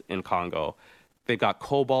minerals in Congo. They've got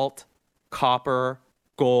cobalt, copper,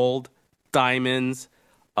 gold, diamonds,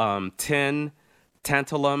 tin,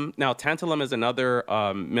 tantalum. Now, tantalum is another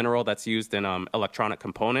mineral that's used in electronic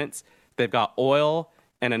components. They've got oil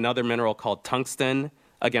and another mineral called tungsten,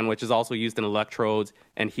 again, which is also used in electrodes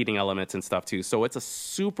and heating elements and stuff too. So it's a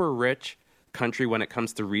super rich country when it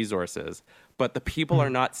comes to resources. But the people are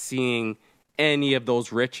not seeing any of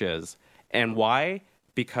those riches. And why?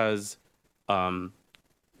 Because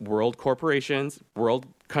world corporations, world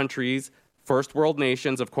countries, first world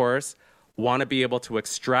nations, of course, want to be able to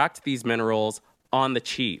extract these minerals on the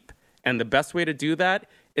cheap. And the best way to do that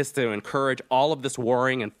is to encourage all of this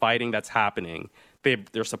warring and fighting that's happening.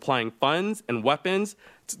 They're supplying funds and weapons.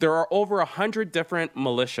 There are over 100 different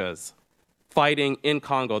militias fighting in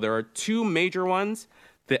Congo. There are two major ones,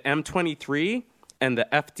 the M23 and the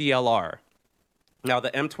FDLR. Now,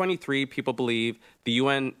 the M23, people believe, the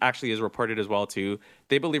UN actually has reported as well too,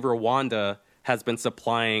 they believe Rwanda has been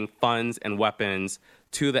supplying funds and weapons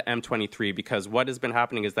to the M23 because what has been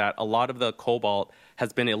happening is that a lot of the cobalt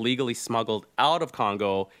has been illegally smuggled out of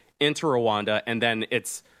Congo into Rwanda, and then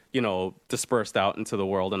it's, dispersed out into the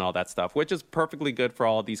world and all that stuff, which is perfectly good for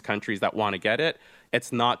all these countries that want to get it.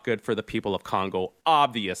 It's not good for the people of Congo,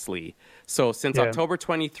 obviously. So since October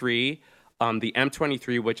 23, the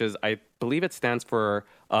M23, which is, I believe it stands for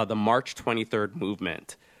the March 23rd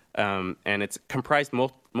movement, and it's comprised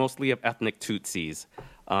mostly of ethnic Tutsis.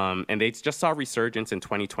 And they just saw resurgence in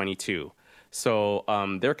 2022. So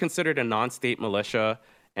they're considered a non-state militia.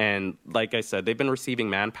 And like I said, they've been receiving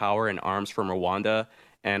manpower and arms from Rwanda.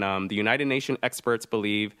 And the United Nations experts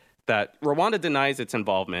believe that Rwanda denies its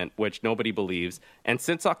involvement, which nobody believes. And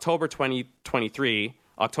since October 2023,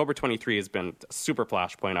 October 23 has been a super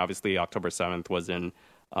flashpoint. Obviously, October 7th was in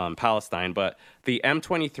Palestine. But the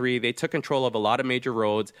M23, they took control of a lot of major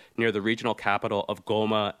roads near the regional capital of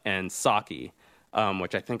Goma and Sake,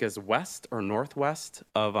 which I think is west or northwest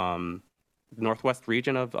of northwest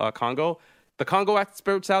region of Congo. The Congo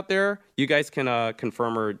experts out there, you guys can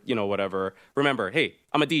confirm or, whatever. Remember, hey,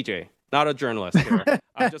 I'm a DJ, not a journalist here.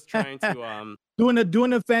 I'm just trying to...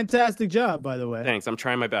 Doing a fantastic job, by the way. Thanks. I'm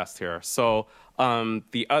trying my best here. So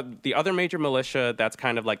the other major militia that's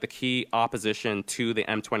kind of like the key opposition to the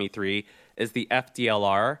M23 is the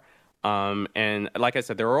FDLR. And like I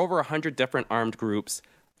said, there are over 100 different armed groups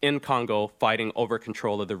in Congo fighting over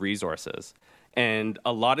control of the resources. And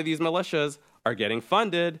a lot of these militias are getting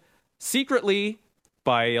funded secretly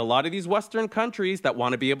by a lot of these Western countries that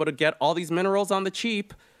want to be able to get all these minerals on the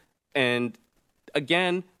cheap. And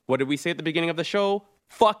again, what did we say at the beginning of the show?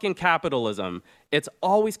 Fucking capitalism. It's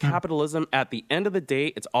always capitalism. At the end of the day,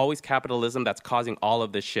 it's always capitalism that's causing all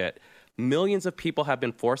of this shit. Millions of people have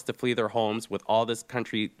been forced to flee their homes with all this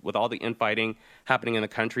country, with all the infighting happening in the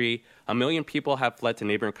country. 1 million people have fled to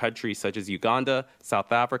neighboring countries such as Uganda,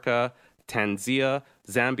 South Africa, Tanzania,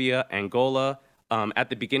 Zambia, Angola. At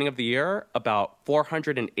the beginning of the year, about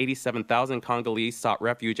 487,000 Congolese sought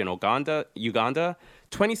refuge in Uganda.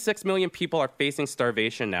 26 million people are facing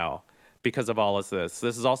starvation now because of all of this.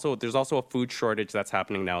 There's also a food shortage that's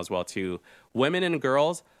happening now as well too. Women and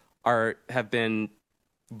girls have been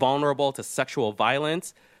vulnerable to sexual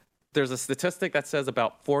violence. There's a statistic that says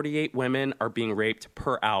about 48 women are being raped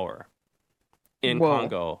per hour in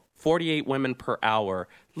Congo. 48 women per hour.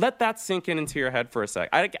 Let that sink into your head for a sec.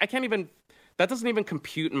 I can't even... That doesn't even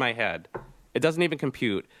compute in my head. It doesn't even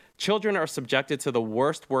compute. Children are subjected to the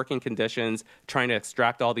worst working conditions trying to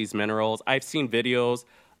extract all these minerals. I've seen videos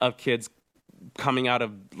of kids coming out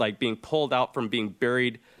of, being pulled out from being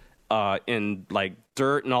buried in,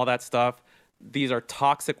 dirt and all that stuff. These are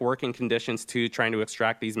toxic working conditions, too, trying to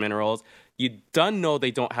extract these minerals. You done know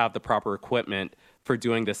they don't have the proper equipment for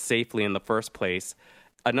doing this safely in the first place.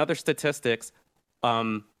 Another statistics,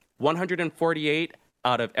 148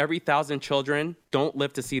 out of every 1,000 children don't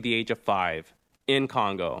live to see the age of 5 in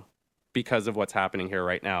Congo because of what's happening here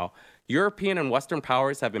right now. European and Western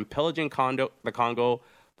powers have been pillaging the Congo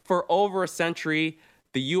for over a century.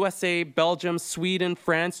 The USA, Belgium, Sweden,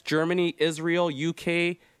 France, Germany, Israel,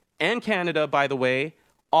 UK, and Canada, by the way,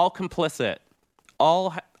 all complicit,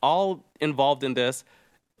 all involved in this.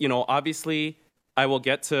 Obviously, I will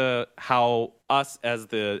get to how us as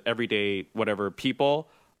the everyday whatever people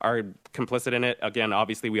are complicit in it. Again,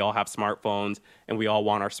 obviously, we all have smartphones and we all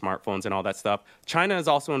want our smartphones and all that stuff. China is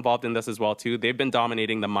also involved in this as well, too. They've been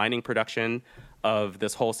dominating the mining production of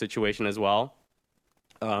this whole situation as well.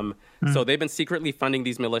 So they've been secretly funding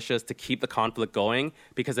these militias to keep the conflict going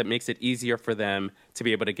because it makes it easier for them to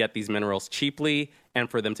be able to get these minerals cheaply and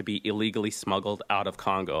for them to be illegally smuggled out of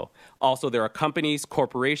Congo. Also, there are companies,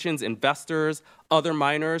 corporations, investors, other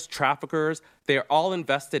miners, traffickers. They are all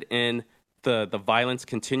invested in the violence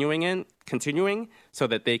continuing so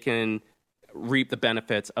that they can reap the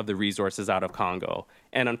benefits of the resources out of Congo.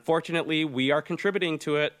 And unfortunately, we are contributing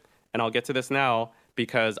to it, and I'll get to this now,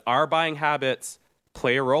 because our buying habits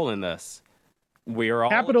play a role in this. We are all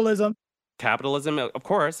capitalism, of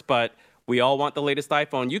course, but we all want the latest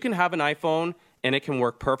iPhone. You can have an iPhone and it can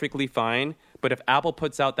work perfectly fine, but if Apple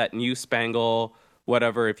puts out that new spangle,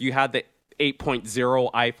 whatever, if you had the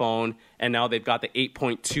 8.0 iPhone and now they've got the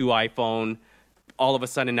 8.2 iPhone, all of a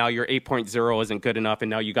sudden now your 8.0 isn't good enough and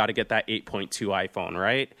now you got to get that 8.2 iPhone,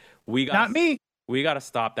 right? We got to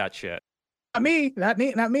stop that shit. Not me.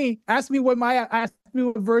 Ask me what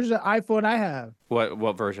version of iPhone I have.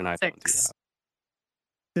 What version iPhone 6. do you have?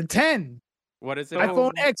 The 10. What is it?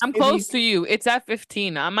 iPhone X. I'm close to you. It's at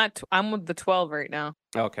 15. I'm with the 12 right now.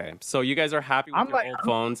 Okay, so you guys are happy with your old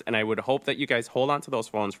phones, and I would hope that you guys hold on to those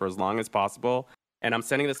phones for as long as possible. And I'm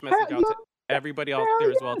sending this message out to everybody out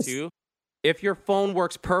there as well too. If your phone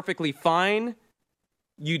works perfectly fine,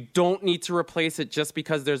 you don't need to replace it just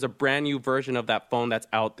because there's a brand new version of that phone that's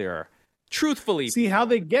out there. Truthfully, see how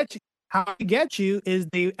they get you. How they get you is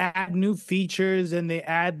they add new features and they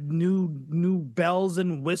add new bells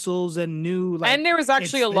and whistles and new. And there was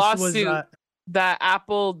actually a lawsuit that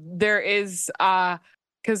Apple there is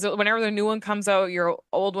because whenever the new one comes out, your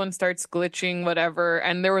old one starts glitching, whatever.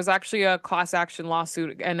 And there was actually a class action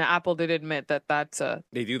lawsuit, and Apple did admit that that's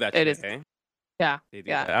they do that. It is. Yeah. They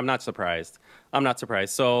do that. I'm not surprised.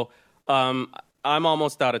 So I'm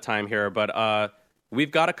almost out of time here, but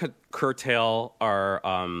we've got to curtail our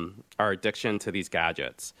addiction to these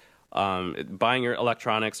gadgets. Buying your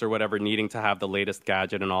electronics or whatever, needing to have the latest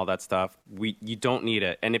gadget and all that stuff, you don't need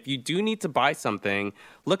it. And if you do need to buy something,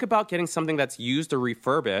 look about getting something that's used or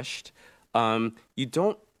refurbished. You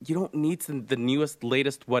don't need the newest,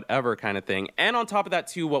 latest, whatever kind of thing. And on top of that,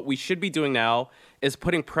 too, what we should be doing now is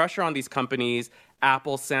putting pressure on these companies,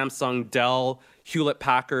 Apple, Samsung, Dell,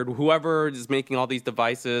 Hewlett-Packard, whoever is making all these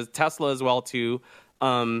devices, Tesla as well, too.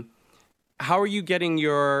 How are you getting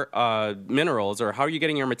your minerals, or how are you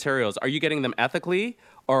getting your materials? Are you getting them ethically,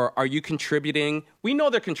 or are you contributing? We know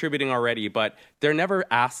they're contributing already, but they're never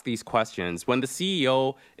asked these questions. When the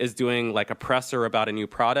CEO is doing like a presser about a new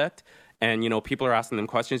product, and people are asking them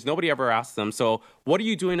questions, nobody ever asks them. So what are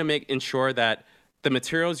you doing to ensure that the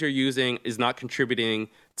materials you're using is not contributing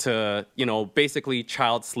to basically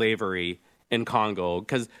child slavery in Congo?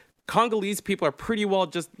 Because Congolese people are pretty well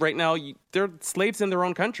just right now, they're slaves in their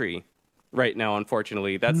own country. Right now,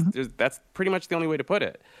 unfortunately, that's pretty much the only way to put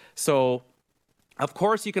it. So, of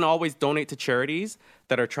course, you can always donate to charities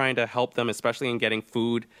that are trying to help them, especially in getting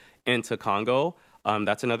food into Congo.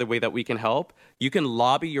 That's another way that we can help. You can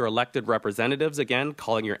lobby your elected representatives, again,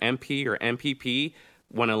 calling your MP or MPP.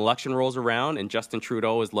 When an election rolls around and Justin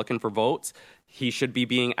Trudeau is looking for votes, he should be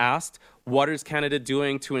being asked, what is Canada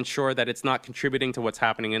doing to ensure that it's not contributing to what's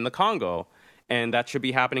happening in the Congo? And that should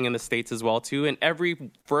be happening in the States as well, too. In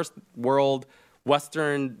every first world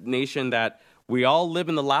Western nation, that we all live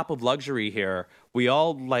in the lap of luxury here. We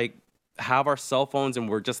all have our cell phones and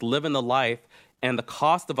we're just living the life. And the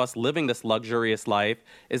cost of us living this luxurious life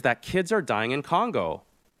is that kids are dying in Congo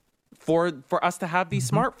for us to have these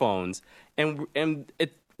smartphones. And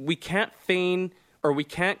we can't feign, or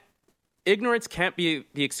ignorance can't be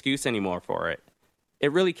the excuse anymore for it.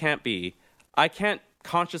 It really can't be. I can't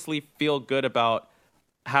consciously feel good about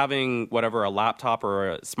having a laptop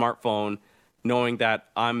or a smartphone, knowing that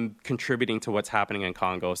I'm contributing to what's happening in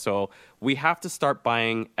Congo. So we have to start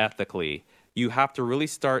buying ethically. You have to really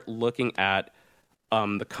start looking at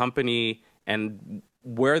the company and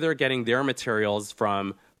where they're getting their materials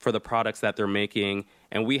from for the products that they're making.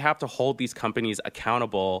 And we have to hold these companies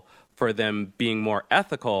accountable for them being more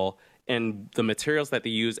ethical in the materials that they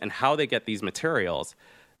use and how they get these materials.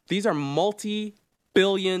 These are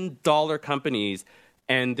multi-billion-dollar companies,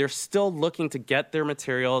 and they're still looking to get their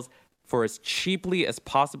materials for as cheaply as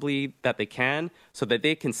possibly that they can, so that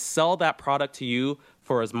they can sell that product to you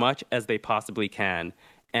for as much as they possibly can.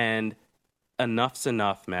 And enough's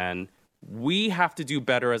enough, man. We have to do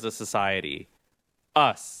better as a society.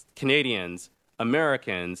 Us, Canadians,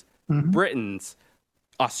 Americans, Britons,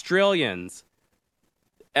 Australians,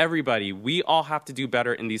 everybody, we all have to do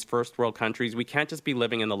better in these first world countries. We can't just be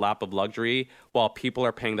living in the lap of luxury while people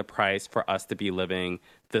are paying the price for us to be living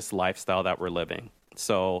this lifestyle that we're living.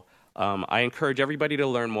 So I encourage everybody to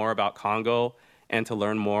learn more about Congo and to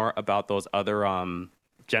learn more about those other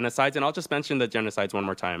genocides. And I'll just mention the genocides one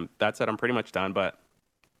more time. That said, I'm pretty much done. But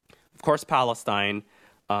of course, Palestine,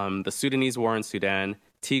 the Sudanese war in Sudan,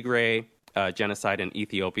 Tigray genocide in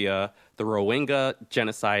Ethiopia, the Rohingya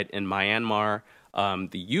genocide in Myanmar,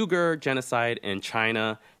 the Uyghur genocide in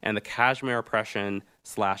China, and the Kashmir oppression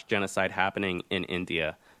 / genocide happening in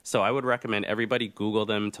India. So I would recommend everybody Google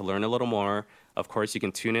them to learn a little more. Of course, you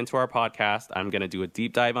can tune into our podcast. I'm going to do a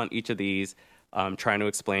deep dive on each of these, trying to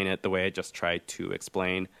explain it the way I just tried to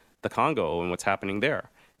explain the Congo and what's happening there.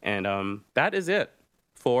 And that is it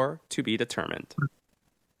for To Be Determined.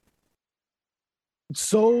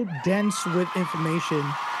 So dense with information.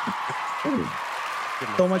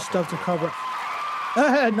 So much stuff to cover.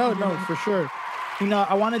 No, for sure. You know,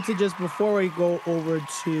 I wanted to just, before we go over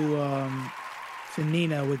to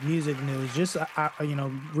Nina with music news, just you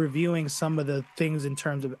know, reviewing some of the things in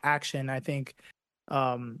terms of action. I think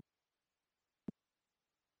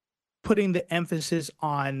putting the emphasis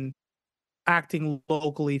on acting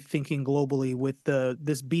locally, thinking globally with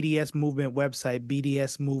this BDS movement website,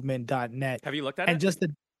 bdsmovement.net. Have you looked at it? And just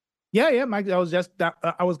yeah, Mike. I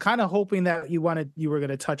was kind of hoping that you were going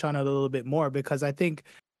to touch on it a little bit more, because I think,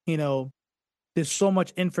 you know, there's so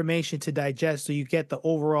much information to digest, so you get the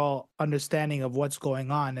overall understanding of what's going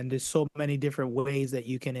on, and there's so many different ways that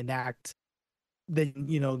you can enact, then,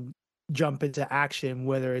 you know, jump into action,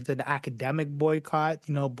 whether it's an academic boycott,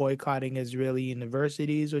 you know, boycotting Israeli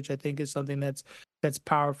universities, which I think is something that's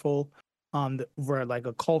powerful. For like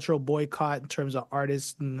a cultural boycott in terms of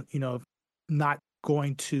artists, you know, not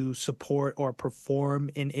going to support or perform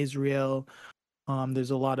in Israel.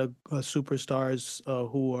 There's a lot of superstars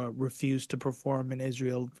who refuse to perform in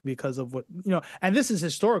Israel because of what, you know, and this is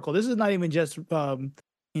historical. This is not even just, you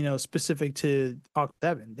know, specific to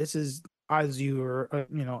October 7. This is, as you were,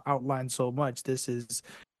 you know, outlined so much, this is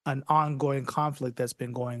an ongoing conflict that's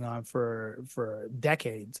been going on for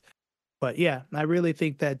decades. But yeah, I really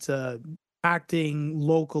think that acting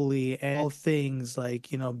locally and all things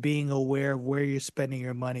like, you know, being aware of where you're spending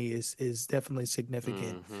your money is definitely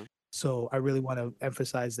significant. Mm-hmm. So I really want to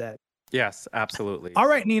emphasize that. Yes, absolutely. All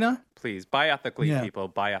right, Nina. Please buy ethically, people.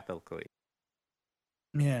 Buy ethically.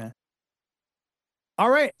 Yeah. All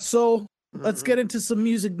right, so let's get into some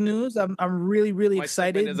music news. I'm really excited. My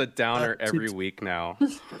segment is a downer every week now.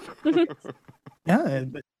 Yeah,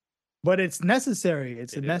 but it's necessary.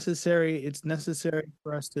 It's necessary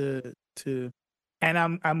for us to. And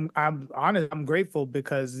I'm honest. I'm grateful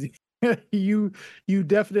because you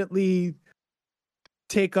definitely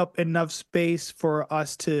take up enough space for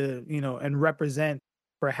us to, you know, and represent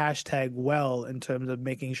for #well in terms of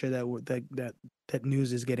making sure that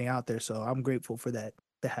news is getting out there. So I'm grateful for that,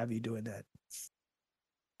 to have you doing that.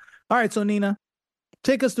 All right, so Nina,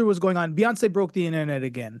 take us through what's going on. Beyonce broke the internet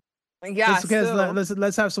again. Yeah,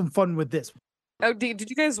 let's have some fun with this. Oh, did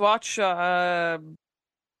you guys watch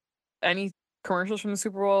any commercials from the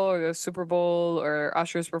Super Bowl or the Super Bowl or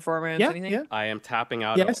Usher's performance? Anything? Yeah. I am tapping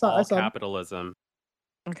out of all capitalism.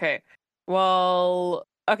 Okay. Well,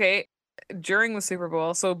 okay. During the Super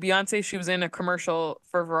Bowl, so Beyonce, she was in a commercial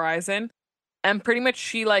for Verizon, and pretty much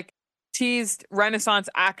she like teased Renaissance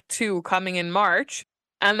Act 2 coming in March.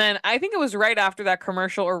 And then I think it was right after that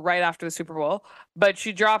commercial or right after the Super Bowl, but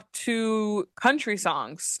she dropped 2 country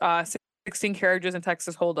songs, 16 Carriages and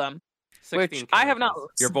Texas Hold'em, which carriages. I have not.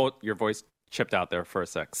 Your voice chipped out there for a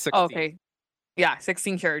sec. 16. Okay. Yeah,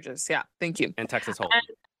 16 Carriages. Yeah, thank you. And Texas Hold'em.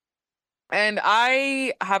 And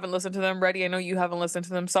I haven't listened to them. Reddy, I know you haven't listened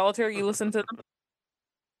to them. Solitaire, you listened to them?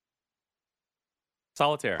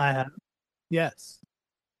 Solitaire. I have. Yes.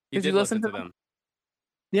 Did you listen to them?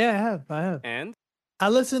 Yeah, I have. And? I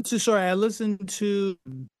listened to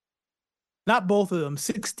not both of them.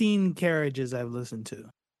 16 Carriages I've listened to.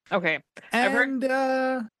 Okay. And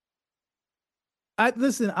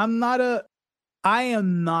I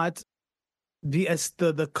am not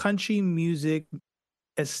the country music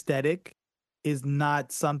aesthetic is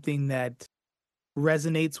not something that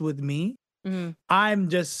resonates with me. Mm-hmm.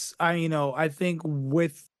 I think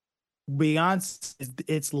with Beyonce,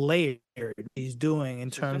 it's layered. He's doing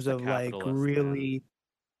in terms of like really.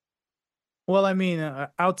 Well, I mean,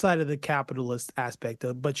 outside of the capitalist aspect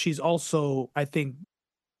but she's also, I think,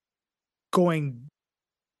 going,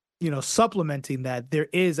 you know, supplementing that. There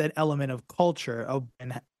is an element of culture of,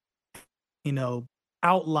 you know,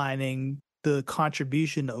 outlining the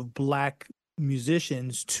contribution of Black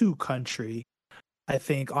musicians to country. I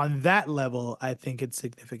think on that level, I think it's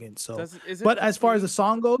significant. So, Is it but just as far as me? the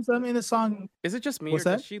song goes, I mean, the song. Is it just me, or What's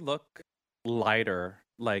does that? she look lighter,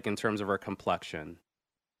 like in terms of her complexion?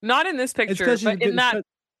 Not in this It's picture, because but in that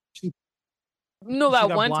she that got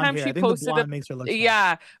one blonde time hair. she I think the posted a blonde makes her look. Strong.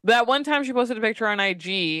 yeah, that one time she posted a picture on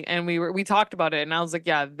IG, and we talked about it, and I was like,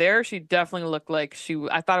 yeah, there she definitely looked like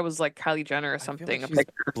I thought it was like Kylie Jenner or I feel something. like A she's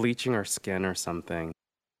picture. bleaching her skin or something.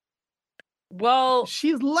 Well,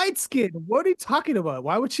 She's light skinned. What are you talking about?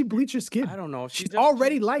 Why would she bleach her skin? I don't know. She's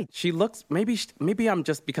already light. She looks maybe I'm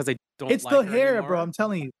just because I don't It's like the her hair, anymore. bro. I'm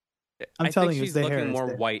telling you. I telling think you, it's she's the looking hair.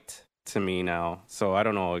 more white to me now. So I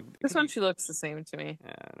don't know. It this could one be- she looks the same to me.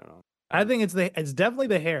 yeah, I don't know. I think it's definitely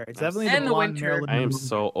the hair. It's I'm definitely so- the And the blonde winter. Marilyn I am Monroe.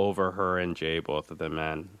 so over her and Jay, both of them,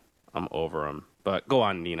 man. I'm over them. But go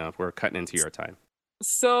on, Nina. We're cutting into your time.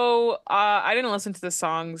 So I didn't listen to the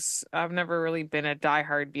songs. I've never really been a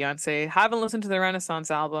diehard Beyonce. Haven't listened to the Renaissance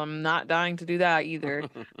album. Not dying to do that either.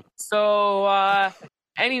 So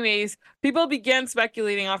anyways, people began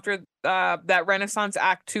speculating after that Renaissance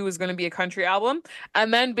Act 2 is going to be a country album.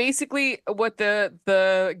 And then basically what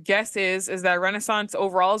the guess is that Renaissance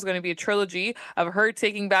overall is going to be a trilogy of her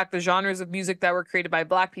taking back the genres of music that were created by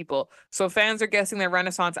Black people. So fans are guessing that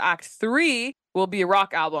Renaissance Act 3 will be a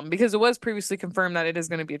rock album, because it was previously confirmed that it is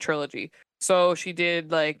going to be a trilogy. So she did,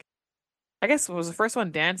 like, I guess what was the first one,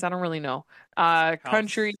 dance? I don't really know.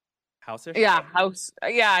 Country. House-ish? Yeah, house.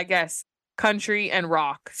 Yeah, I guess country and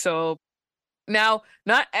rock. So now,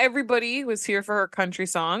 not everybody was here for her country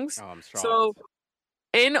songs. Oh, I'm shocked. So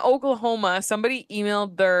in Oklahoma, somebody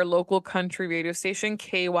emailed their local country radio station,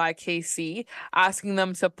 KYKC, asking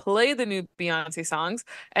them to play the new Beyonce songs.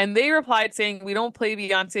 And they replied saying, "We don't play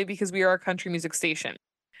Beyonce because we are a country music station."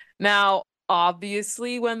 Now,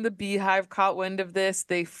 obviously, when the Beehive caught wind of this,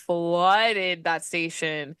 they flooded that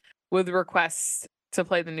station with requests to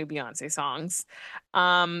play the new Beyonce songs,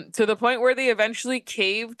 to the point where they eventually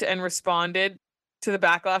caved and responded to the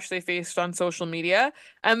backlash they faced on social media.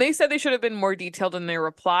 And they said they should have been more detailed in their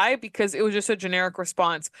reply because it was just a generic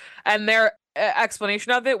response. And their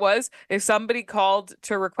explanation of it was, if somebody called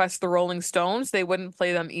to request the Rolling Stones, they wouldn't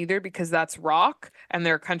play them either because that's rock and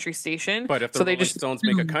they're a country station. But if the so they Rolling just Stones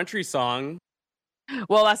make a country song,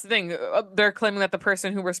 well, that's the thing. They're claiming that the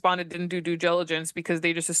person who responded didn't do due diligence because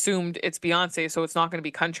they just assumed it's Beyonce, so it's not going to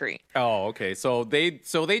be country. oh, okay. So they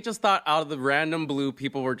just thought out of the random blue,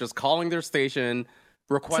 people were just calling their station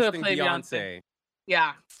requesting play Beyonce.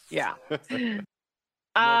 Yeah. Nobody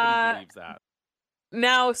Uh, believes that.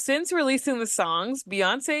 Now, since releasing the songs,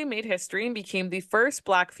 Beyonce made history and became the first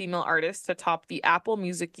Black female artist to top the Apple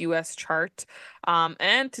Music US chart,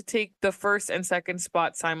 and to take the first and second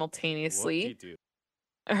spot simultaneously. Whoop-de-doo.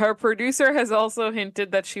 Her producer has also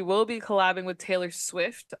hinted that she will be collabing with Taylor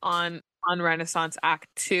Swift on Renaissance Act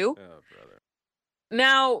 2. Oh, brother.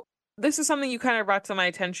 Now, this is something you kind of brought to my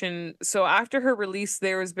attention. So after her release,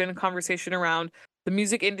 there has been a conversation around the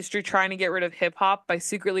music industry trying to get rid of hip hop by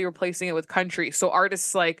secretly replacing it with country. So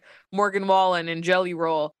artists like Morgan Wallen and Jelly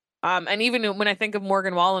Roll. And even when I think of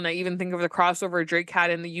Morgan Wallen, I even think of the crossover Drake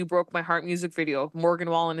had in the You Broke My Heart music video.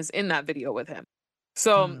 Morgan Wallen is in that video with him.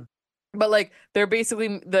 So but like, they're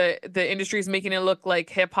basically, the industry is making it look like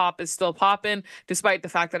hip hop is still popping, despite the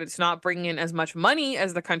fact that it's not bringing in as much money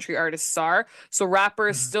as the country artists are. So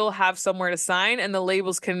rappers still have somewhere to sign, and the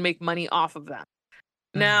labels can make money off of them.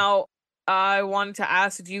 Now, I wanted to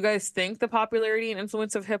ask, do you guys think the popularity and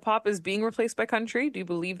influence of hip hop is being replaced by country? Do you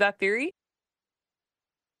believe that theory?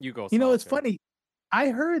 You go. You know, it's Sasha. funny.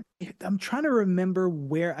 I'm trying to remember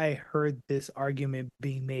where I heard this argument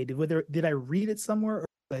being made. Whether did I read it somewhere or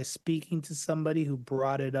was I speaking to somebody who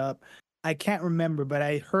brought it up? I can't remember, but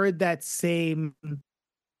I heard that same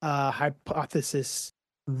hypothesis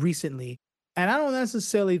recently. And I don't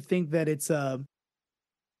necessarily think that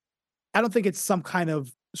I don't think it's some kind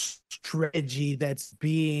of strategy that's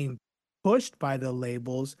being pushed by the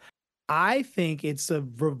labels. I think it's a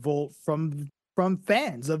revolt from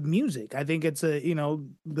fans of music. I think it's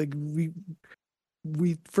like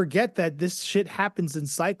we forget that this shit happens in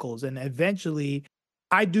cycles, and eventually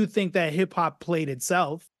I do think that hip hop played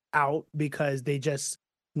itself out because they just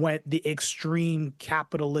went the extreme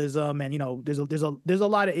capitalism, and there's a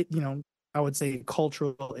lot of I would say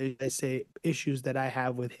cultural issues that I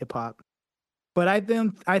have with hip hop. But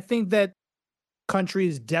I think that country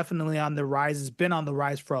is definitely on the rise. It's been on the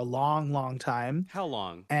rise for a long, long time. How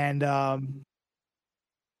long? And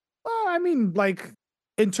well, I mean, like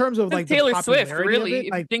in terms of like Taylor the Swift, popularity of really, it,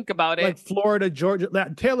 if like you think about it. like Florida, Georgia,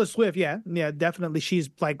 Taylor Swift, yeah, definitely. She's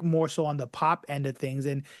like more so on the pop end of things,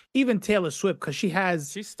 and even Taylor Swift because she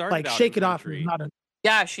She started like out Shake in It Off. country. Is not a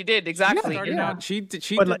Yeah, she did exactly. She did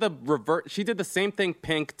the revert. She did the same thing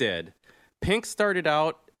Pink did. Pink started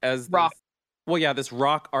out as rock. This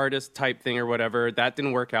rock artist type thing or whatever. That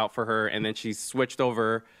didn't work out for her, and then she switched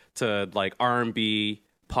over to like R&B,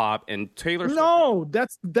 pop, and Taylor Swift. No,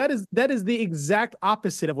 that is the exact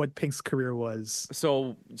opposite of what Pink's career was.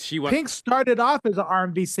 So Pink started off as an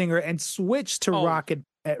R&B singer and switched to rock and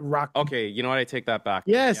rock. Okay, you know what? I take that back.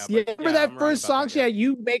 Yes, remember that first song she had,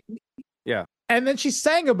 "You Make Me"? Yeah. And then she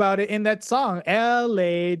sang about it in that song.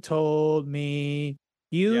 LA told me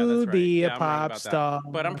you'd be a pop star.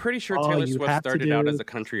 But I'm pretty sure Taylor Swift started out as a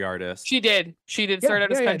country artist. She did start out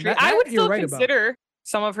as country. I would still consider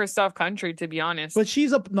some of her stuff country, to be honest. But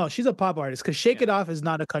she's a pop artist because "Shake It Off" is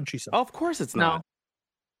not a country song. Of course it's not. No.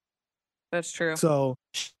 That's true. So,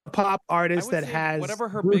 a pop artist that has whatever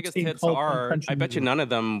her biggest hits are, I bet you none of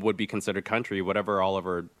them would be considered country, whatever all of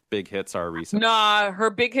her big hits are recently. Nah, her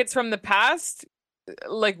big hits from the past,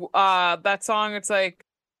 like that song, it's like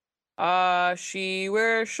she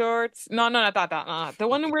wears shorts. No, not that. No. The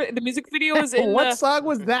one where the music video is in what song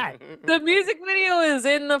was that? The music video is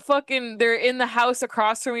in the fucking, they're in the house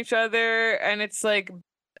across from each other, and it's like,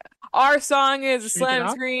 our song is Slam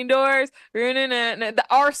Screen Doors.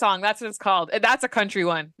 Our song, that's what it's called. That's a country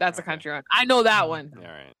one. That's a country one. I know that one. All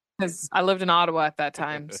right. Because I lived in Ottawa at that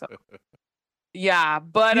time. So yeah,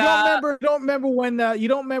 but you don't remember when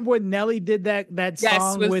Nelly did that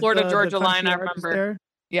song with Florida Georgia Line. I remember. There?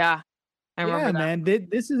 Yeah, I remember that. Man.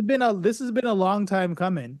 This has been a long time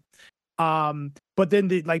coming. But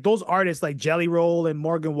then those artists like Jelly Roll and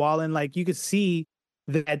Morgan Wallen, like you could see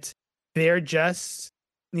that they're just,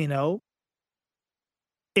 it's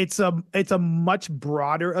a much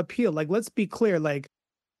broader appeal. Like, let's be clear, like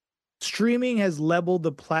streaming has leveled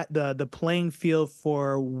the playing field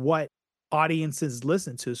for what audiences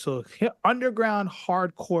listen to. So underground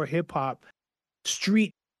hardcore hip hop,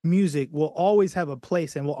 street music will always have a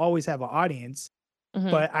place and will always have an audience.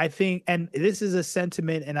 Mm-hmm. But I think, and this is a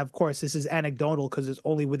sentiment, and of course this is anecdotal because it's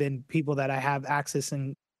only within people that I have access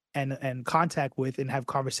and contact with and have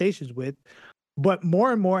conversations with. But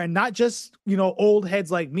more and more, and not just, old heads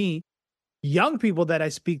like me, young people that I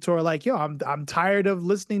speak to are like, yo, I'm tired of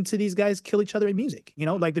listening to these guys kill each other in music.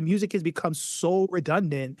 Like the music has become so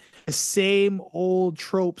redundant. The same old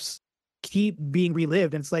tropes keep being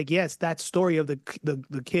relived. And it's like, yes, that story of the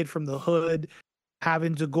kid from the hood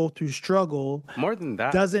having to go through struggle, more than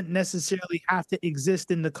that, doesn't necessarily have to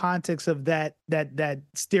exist in the context of that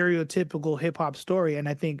stereotypical hip hop story. And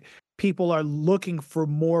I think people are looking for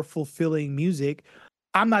more fulfilling music.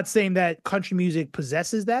 I'm not saying that country music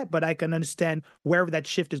possesses that, but I can understand wherever that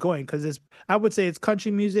shift is going, because I would say it's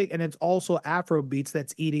country music and it's also Afro beats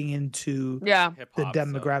that's eating into the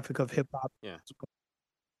demographic of hip hop. Yeah.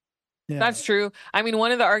 That's true. I mean,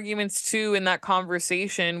 one of the arguments too in that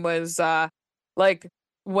conversation was like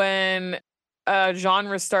when a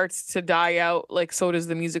genre starts to die out, like so does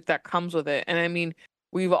the music that comes with it. And I mean,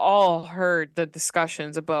 we've all heard the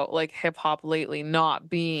discussions about like hip hop lately not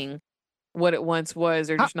being what it once was,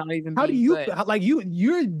 or just not even. How do you good. Like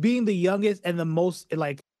you're being the youngest and the most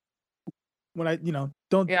like when I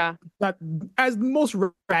not as most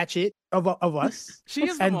ratchet of us. She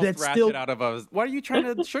is the most ratchet out of us. Why are you trying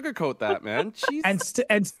to sugarcoat that, man?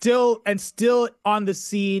 And still on the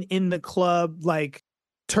scene in the club, like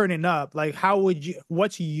turning up. Like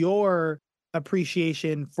what's your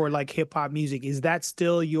appreciation for like hip hop music? Is that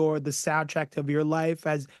still the soundtrack of your life?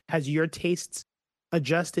 Has your tastes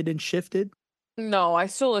adjusted and shifted? No, I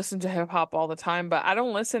still listen to hip hop all the time, but I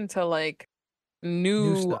don't listen to like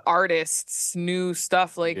new artists, new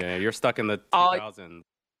stuff. Like, yeah, you're stuck in the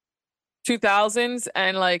 2000s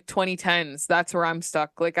and like 2010s. That's where I'm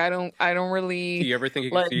stuck. Like, I don't really. Do you ever think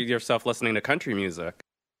you can see yourself listening to country music?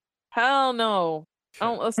 Hell no. I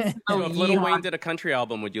don't listen to So if Lil Wayne did a country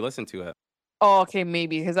album, would you listen to it? Oh, okay,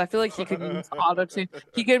 maybe, because I feel like he could use autotune.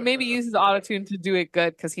 He could maybe use his autotune to do it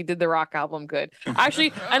good, because he did the rock album good.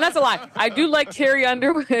 Actually, and that's a lie. I do like Carrie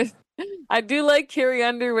Underwood.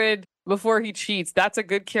 Before He Cheats. That's a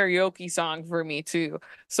good karaoke song for me too.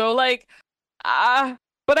 So like,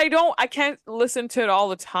 but I can't listen to it all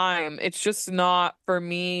the time. It's just not for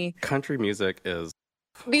me. Country music is.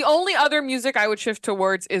 The only other music I would shift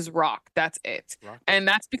towards is rock. That's it. And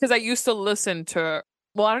that's because I used to listen to,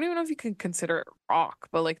 well, I don't even know if you can consider it rock,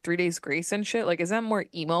 but like 3 Days Grace and shit. Like, is that more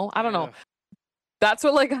emo? I don't know. That's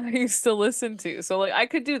what like I used to listen to. So like I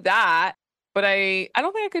could do that, but I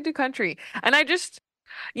don't think I could do country. And I just,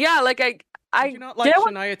 like I Did you not like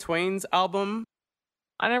Shania Twain's album?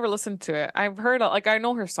 I never listened to it. I've heard like I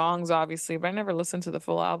know her songs obviously, but I never listened to the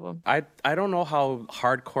full album. I don't know how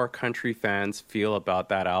hardcore country fans feel about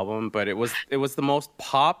that album, but it was the most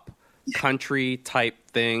pop country type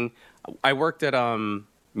thing. I worked at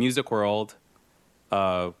Music World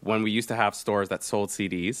when we used to have stores that sold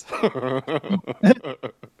CDs.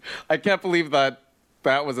 I can't believe that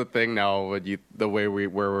was a thing now with the way where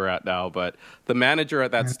we're at now. But the manager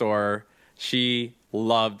at that store, she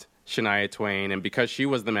loved Shania Twain, and because she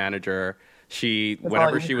was the manager,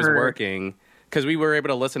 whenever she was working, because we were able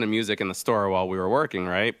to listen to music in the store while we were working,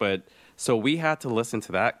 right? But so we had to listen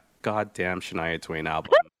to that goddamn Shania Twain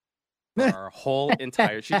album for our whole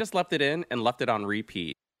entire. She just left it in and left it on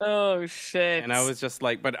repeat. Oh shit! And I was just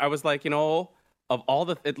like, but I was like, of all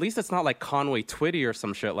the, at least it's not like Conway Twitty or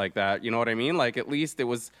some shit like that. You know what I mean? Like at least it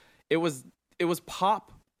was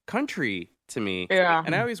pop country to me. Yeah.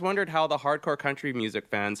 And I always wondered how the hardcore country music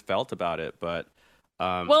fans felt about it. But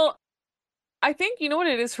well, I think you know what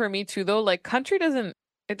it is for me too, though. Like country doesn't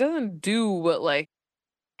do what like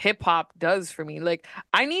hip hop does for me. Like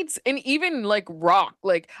I need, and even like rock,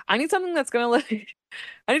 like I need something that's gonna like,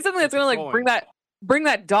 bring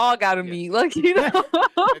that dog out of me, like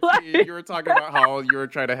like, you were talking about how you were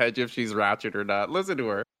trying to hedge if she's ratchet or not. Listen to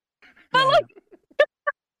her.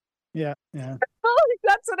 Yeah. Like,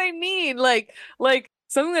 that's what I mean. Like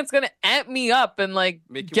something that's gonna amp me up and like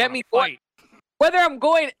get me going. Whether I'm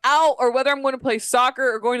going out or whether I'm going to play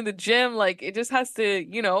soccer or going to the gym, like it just has to,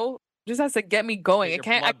 get me going. I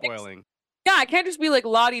can't just be like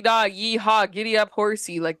la-di-da, yee-haw, giddy up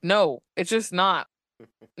horsey. Like, no, it's just not.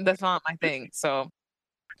 That's not my thing. So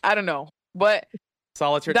I don't know. But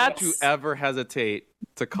Solitaire, don't you ever hesitate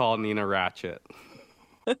to call Nina ratchet.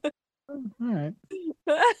 All right.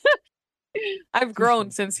 I've grown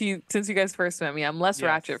since you guys first met me. I'm less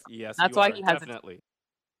ratchet. Yes, that's why he hesitates. Definitely.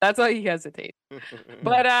 That's why he hesitates.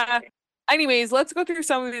 But anyways, let's go through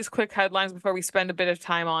some of these quick headlines before we spend a bit of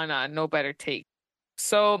time on No Better Take.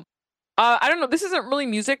 So I don't know, this isn't really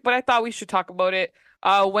music, but I thought we should talk about it.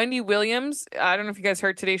 Wendy Williams, I don't know if you guys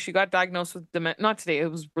heard today, she got diagnosed with not today, it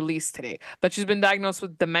was released today, but she's been diagnosed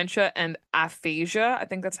with dementia and aphasia. I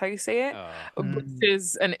think that's how you say it, which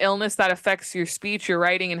is an illness that affects your speech, your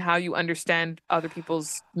writing, and how you understand other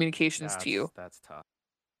people's communications to you. That's tough.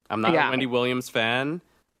 I'm not a Wendy Williams fan.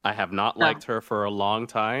 I have not liked her for a long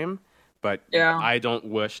time, but I don't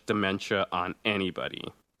wish dementia on anybody.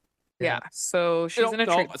 Yeah, so she's in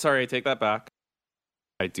a sorry, I take that back.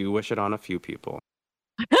 I do wish it on a few people.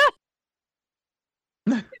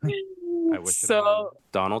 I wish it on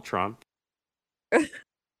Donald Trump,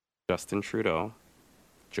 Justin Trudeau,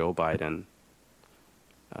 Joe Biden,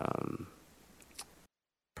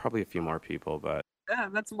 probably a few more people, but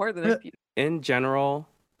that's more than a few. In general,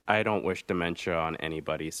 I don't wish dementia on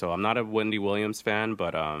anybody. So I'm not a Wendy Williams fan,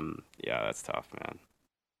 but that's tough, man.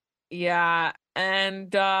 Yeah,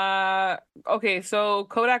 and okay, so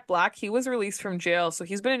Kodak Black, he was released from jail. So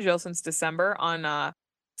he's been in jail since December on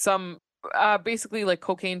some basically like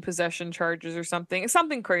cocaine possession charges or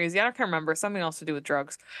something crazy. I can't remember, something else to do with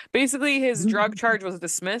drugs. Basically his drug charge was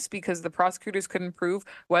dismissed because the prosecutors couldn't prove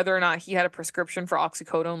whether or not he had a prescription for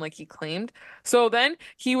oxycodone like he claimed. So then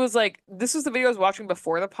he was like, this was the video I was watching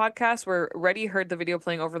before the podcast where Reddy heard the video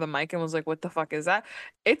playing over the mic and was like, what the fuck is that?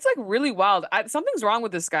 It's like really wild. Something's wrong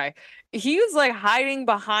with this guy. He was like hiding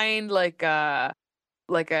behind like a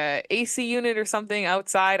AC unit or something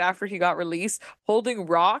outside after he got released, holding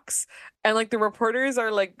rocks, and like the reporters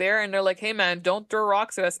are like there and they're like, hey man, don't throw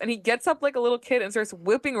rocks at us, and he gets up like a little kid and starts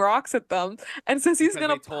whipping rocks at them and says he's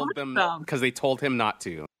gonna punch them because they told him not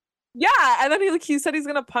to. Yeah, and then he said he's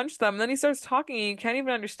gonna punch them, and then he starts talking and you can't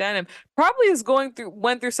even understand him. Probably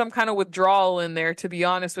went through some kind of withdrawal in there, to be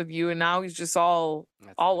honest with you, and now he's just all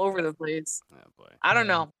over the place. Oh, boy. I don't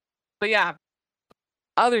know, but yeah.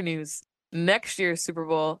 Other news. Next year's Super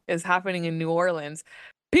Bowl is happening in New Orleans.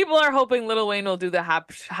 People are hoping Lil Wayne will do the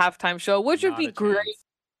halftime show, which would be great,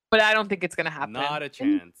 but I don't think it's going to happen. Not a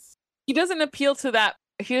chance. He doesn't appeal to that.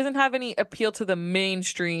 He doesn't have any appeal to the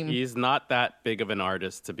mainstream. He's not that big of an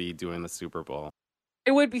artist to be doing the Super Bowl.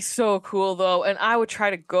 It would be so cool, though, and I would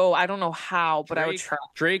try to go. I don't know how, but I would try.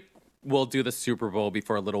 Drake will do the Super Bowl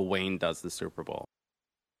before Lil Wayne does the Super Bowl.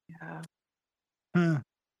 Yeah.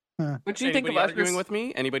 What do you think of arguing with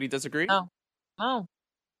me? Anybody disagree? No.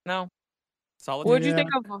 Solid. What do you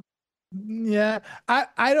think of? Yeah,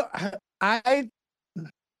 I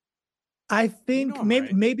think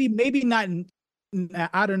maybe not.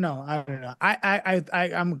 I don't know.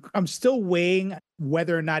 I'm still weighing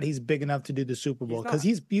whether or not he's big enough to do the Super Bowl because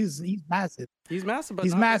he's massive. He's massive, but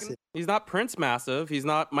he's massive. He's not Prince massive. He's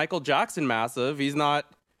not Michael Jackson massive. He's not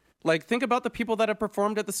Like, think about the people that have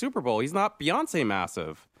performed at the Super Bowl. He's not Beyonce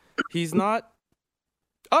massive. He's not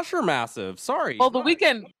Usher massive. Sorry. Well, the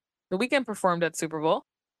Weeknd performed at Super Bowl.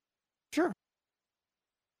 Sure.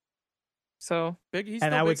 So Big. He's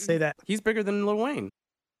And still I would big. say that He's bigger than Lil Wayne.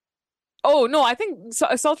 Oh no, I think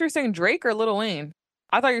Salter saying Drake or Lil Wayne.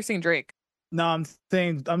 I thought you were saying Drake. no, I'm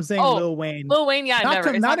saying Oh, Lil Wayne. Lil Wayne, yeah, not never.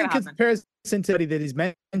 to, It's not not in gonna happen. comparison to anybody that he's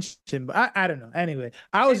mentioned, but I don't know. Anyway,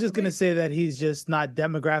 I was just gonna say that he's just not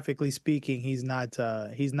demographically speaking. He's not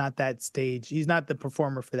that stage. He's not the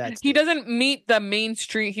performer for that. He Stage. doesn't meet the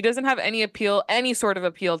mainstream. He doesn't have any sort of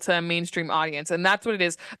appeal to a mainstream audience, and that's what it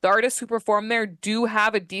is. The artists who perform there do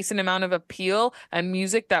have a decent amount of appeal and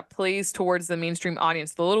music that plays towards the mainstream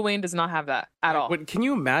audience. The Lil Wayne does not have that at all. But can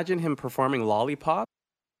you imagine him performing Lollipop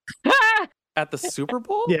at the Super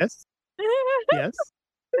Bowl? Yes. Yes.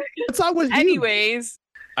 What song was huge? Anyways,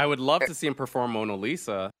 I would love to see him perform Mona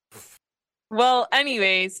Lisa. well,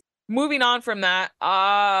 anyways, moving on from that,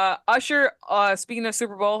 Usher, speaking of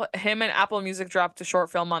Super Bowl, him and Apple Music dropped a short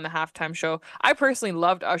film on the halftime show. I personally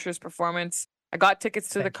loved Usher's performance. I got tickets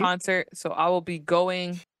to the Thank you. concert, so I will be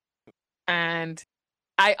going. And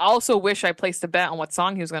I also wish I placed a bet on what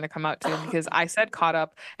song he was going to come out to, because I said Caught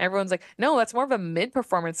Up. And everyone's like, no, that's more of a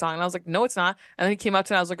mid-performance song. And I was like, no, it's not. And then he came out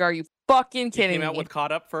to it, and I was like, are you fucking He kidding came me? out with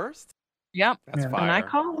Caught Up first? Yep. That's Yeah. fire. And I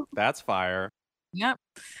called. That's fire. Yep.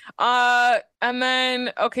 And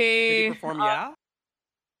then, okay. Did he perform Yeah?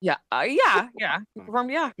 Yeah. Yeah. He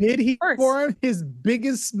performed, yeah. Did he course. perform his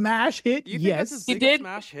biggest smash hit? You think that's his Yes. He biggest did.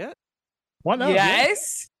 smash hit? Why not?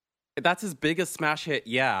 Yes. That's his biggest smash hit,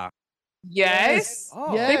 yeah. Yes.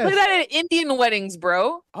 Oh. Yes. They play that at Indian weddings,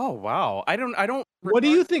 bro. Oh wow. I don't What do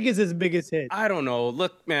you think is his biggest hit? I don't know.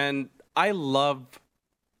 Look, man, I love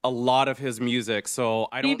a lot of his music, so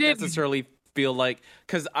I He don't did. necessarily feel like,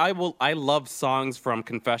 because I love songs from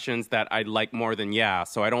Confessions that I like more than Yeah,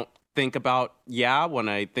 so I don't think about Yeah when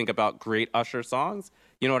I think about great Usher songs.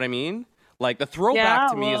 You know what I mean? Like, the Throwback Yeah,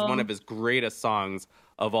 to me is well- one of his greatest songs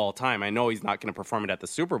of all time. I know he's not going to perform it at the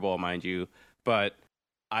Super Bowl, mind you, but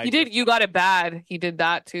He did You Got It Bad. He did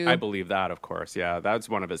that too. I believe that, of course. Yeah, that's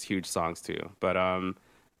one of his huge songs too. But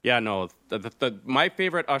yeah, no, my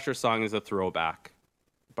favorite Usher song is a Throwback,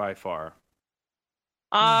 by far.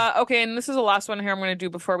 Okay, and this is the last one here I'm gonna do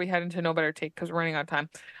before we head into No Better Take, because we're running out of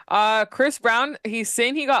time. Chris Brown, he's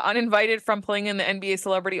saying he got uninvited from playing in the NBA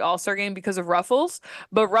Celebrity All-Star Game because of Ruffles,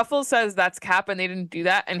 but Ruffles says that's cap and they didn't do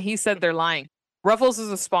that, and he said they're lying. Ruffles is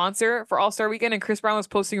a sponsor for All-Star Weekend, and Chris Brown was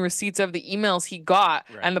posting receipts of the emails he got,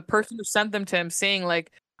 Right. and the person who sent them to him saying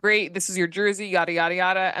like, great, this is your jersey, yada yada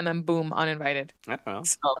yada, and then boom, uninvited. I don't know.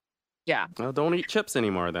 So yeah. Well, don't eat chips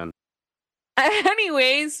anymore then.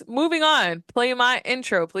 Anyways, moving on. Play my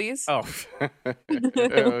intro, please. Oh,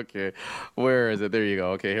 okay. Where is it? There you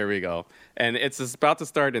go. Okay, here we go. And it's about to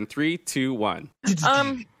start in 3, 2, 1.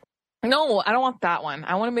 No, I don't want that one.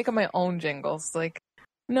 I want to make up my own jingles. Like,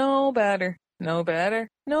 no better, no better,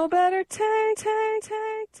 no better. Take.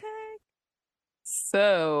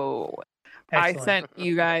 So, I Excellent. sent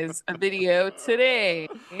you guys a video today.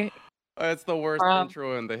 It's the worst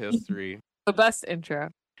intro in the history. The best intro.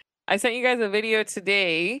 I sent you guys a video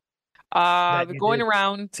today. That you Going did.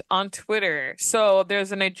 around on Twitter. So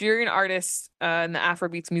there's a Nigerian artist in the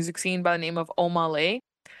Afrobeats music scene by the name of Omale.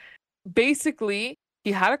 Basically,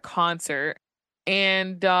 he had a concert,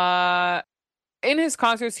 and in his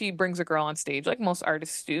concerts, he brings a girl on stage, like most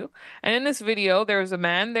artists do. And in this video, there was a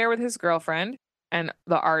man there with his girlfriend, and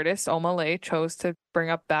the artist Omale chose to bring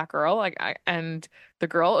up that girl, and the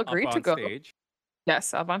girl agreed Up to on go. stage.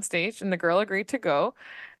 Yes, up on stage, and the girl agreed to go.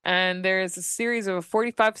 And there's a series of a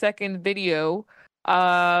 45-second video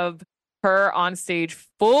of her on stage,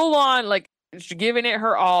 full on, like, giving it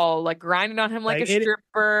her all, like grinding on him like Like a it-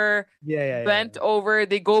 stripper, Yeah. bent over.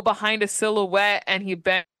 They go behind a silhouette, and he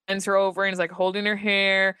bends her over and is like holding her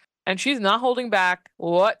hair, and she's not holding back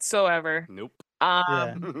whatsoever. Nope.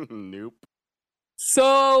 Yeah. Nope.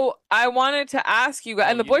 So I wanted to ask you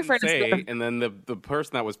guys, and the You didn't boyfriend is say, and then the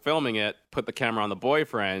person that was filming it put the camera on the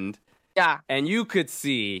boyfriend, yeah. and you could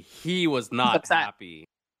see he was not upset. happy.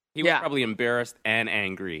 He was Yeah. probably embarrassed and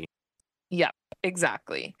angry. Yep,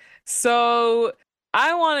 exactly. So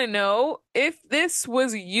I want to know, if this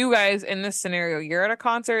was you guys in this scenario, you're at a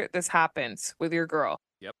concert, this happens with your girl.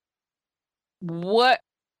 Yep. What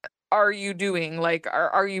are you doing? Like,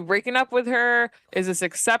 are you breaking up with her? Is this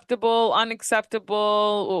acceptable,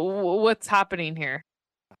 unacceptable? What's happening here?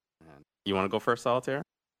 You want to go first, Solitaire?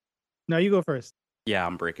 No, you go first. Yeah,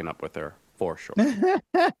 I'm breaking up with her For sure. Okay.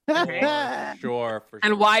 For sure.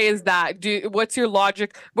 And why is that? What's your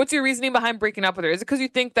logic? What's your reasoning behind breaking up with her? Is it because you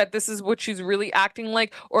think that this is what she's really acting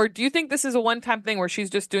like? Or do you think this is a one-time thing where she's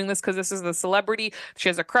just doing this because this is the celebrity she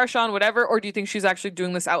has a crush on, whatever? Or do you think she's actually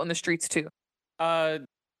doing this out in the streets too?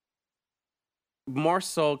 More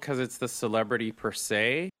so because it's the celebrity per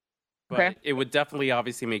se. But Okay. it would definitely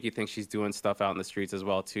obviously make you think she's doing stuff out in the streets as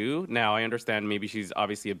well too. Now I understand maybe she's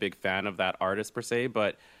obviously a big fan of that artist per se,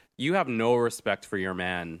 but you have no respect for your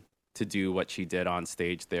man to do what she did on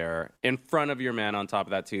stage there in front of your man on top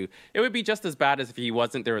of that too. It would be just as bad as if he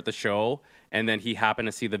wasn't there at the show and then he happened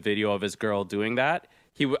to see the video of his girl doing that.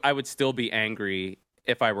 I would still be angry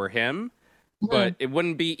if I were him. But it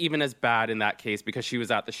wouldn't be even as bad in that case because she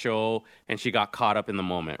was at the show and she got caught up in the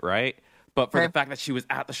moment, right? But for the fact that she was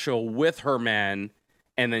at the show with her man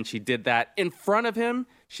and then she did that in front of him,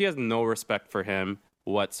 she has no respect for him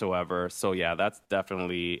whatsoever. So yeah, that's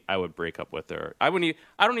definitely, I would break up with her. I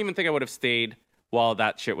don't even think I would have stayed while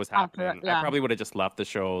that shit was happening. I probably would have just left the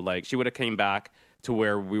show. Like she would have came back to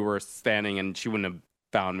where we were standing and she wouldn't have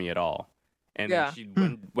found me at all. And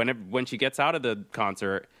when she gets out of the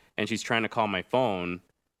concert and she's trying to call my phone,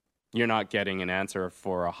 you're not getting an answer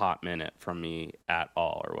for a hot minute from me at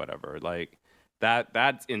all or whatever. Like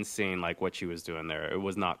that's insane. Like what she was doing there. It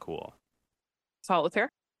was not cool. Solitaire?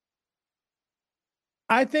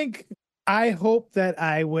 I hope that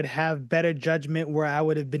I would have better judgment where I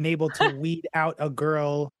would have been able to weed out a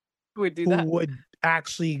girl Who would do who that? would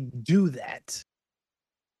actually do that.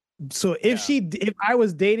 So if I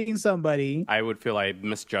was dating somebody, I would feel I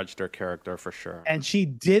misjudged her character for sure. And she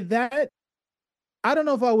did that, I don't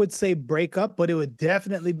know if I would say break up, but it would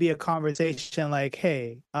definitely be a conversation like,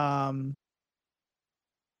 hey,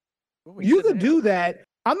 you could do that.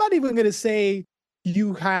 I'm not even going to say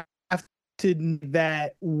you have to do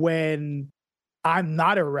that when I'm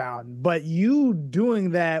not around, but you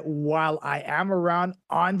doing that while I am around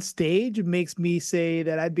on stage makes me say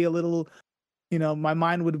that I'd be a little, my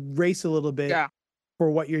mind would race a little bit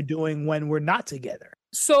for what you're doing when we're not together.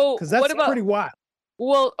 So because that's pretty wild.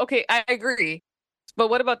 Well, okay, I agree. But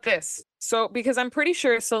what about this? So, because I'm pretty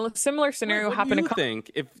sure a similar scenario happened.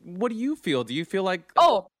 What do you feel? Do you feel like?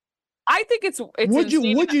 Oh, I think it's. Would you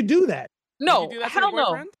do that? No, would you do that hell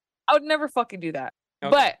no. I would never fucking do that.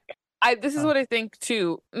 Okay. But this is what I think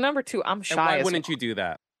too. Number two, I'm shy. And why wouldn't you do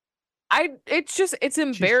that? It's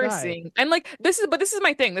embarrassing. And like this is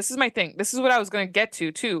my thing. This is what I was gonna get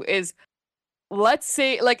to too. Is let's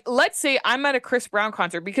say I'm at a Chris Brown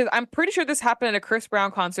concert, because I'm pretty sure this happened at a Chris Brown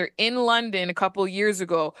concert in London a couple years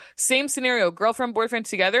ago. Same scenario, girlfriend, boyfriend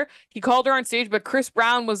together. He called her on stage, but Chris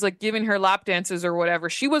Brown was like giving her lap dances or whatever.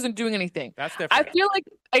 She wasn't doing anything. That's different. I feel like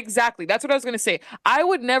exactly. That's what I was going to say. I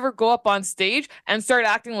would never go up on stage and start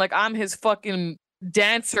acting like I'm his fucking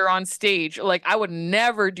dancer on stage. Like I would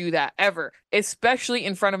never do that ever, especially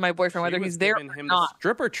in front of my boyfriend, whether he's there or him not. The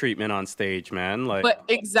stripper treatment on stage, man. Like, but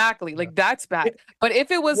exactly, like that's bad. But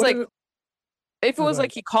if it was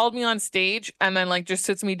like he called me on stage and then like just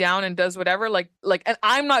sits me down and does whatever, like and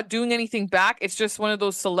I'm not doing anything back, it's just one of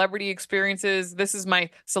those celebrity experiences. This is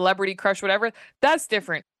my celebrity crush, whatever. That's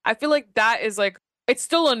different. I feel like that is like, it's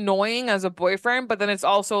still annoying as a boyfriend, but then it's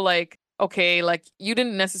also like, okay, like you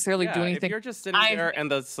didn't necessarily do anything. If you're just sitting there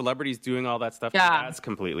and the celebrity's doing all that stuff, that's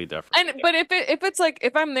completely different. But if it's like,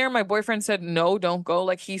 if I'm there, my boyfriend said no, don't go.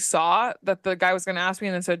 Like he saw that the guy was going to ask me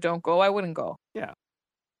and then said don't go, I wouldn't go. Yeah,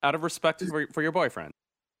 out of respect for your boyfriend.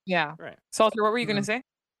 Yeah, right. Salter, what were you going to say?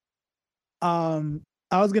 I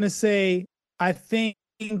was going to say, I think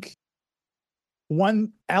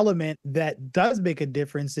one element that does make a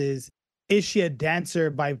difference is she a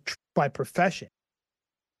dancer by profession?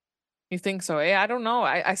 You think so? I don't know.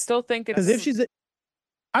 I still think it's, because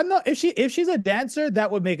if she's a dancer,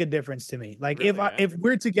 that would make a difference to me. Like really, if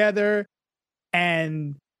we're together,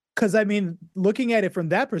 and because I mean, looking at it from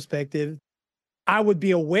that perspective, I would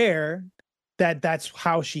be aware that that's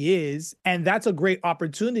how she is, and that's a great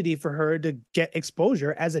opportunity for her to get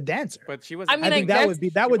exposure as a dancer. But she was. I think that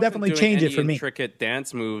would definitely change it for me. Intricate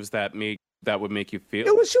dance moves that would make you feel.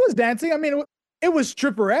 She was dancing. I mean, it was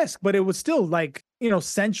stripper-esque, but it was still like,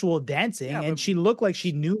 sensual dancing, and she looked like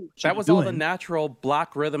she knew what that was all the natural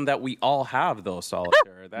black rhythm that we all have, though,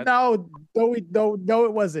 Solitaire. No, it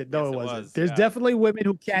wasn't. No, it wasn't. There's definitely women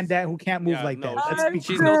who can't move like that.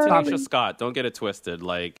 She's no Tanisha Scott. Don't get it twisted.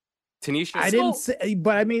 Like Tanisha. I didn't say,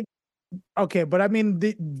 but I mean, okay, but I mean,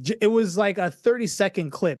 it was like a 30-second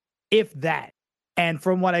clip, if that. And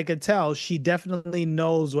from what I could tell, she definitely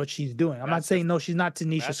knows what she's doing. I'm not saying no, she's not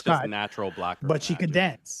Tanisha Scott. Just natural black, but she could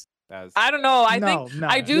dance. I don't know.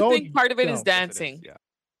 I do think part of it is dancing.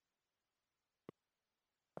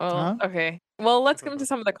 Well, okay. Well, let's get into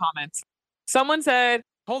some of the comments. Someone said,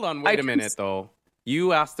 hold on, wait a minute though.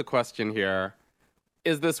 You asked the question here.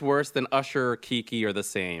 Is this worse than Usher or Kiki or the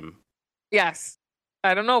same? Yes.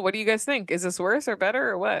 I don't know. What do you guys think? Is this worse or better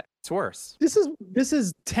or what? It's worse. This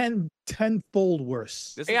is tenfold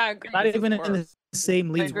worse. Yeah, not even in the same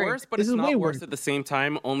league. It's worse, but it's not worse at the same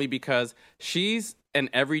time, only because she's an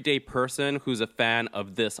everyday person who's a fan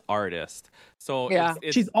of this artist. So yeah,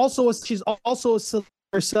 she's also a celebrity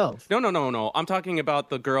herself. No. I'm talking about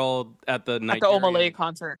the girl at the Omah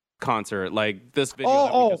concert. Like this video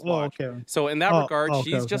that we just watched. Okay. So in that regard,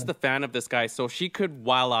 she's just a fan of this guy, so she could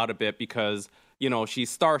while out a bit because, you know,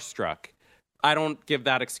 she's starstruck. I don't give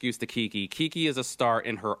that excuse to Kiki. Kiki is a star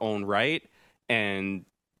in her own right, and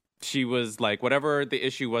she was like, whatever the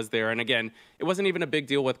issue was there. And again, it wasn't even a big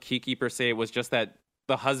deal with Kiki per se. It was just that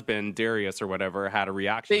the husband, Darius or whatever, had a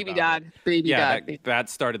reaction. Baby dad. That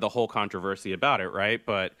started the whole controversy about it, right?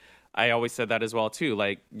 But I always said that as well, too.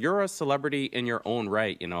 Like, you're a celebrity in your own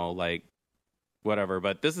right, you know, like, whatever.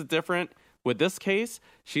 But this is different. With this case,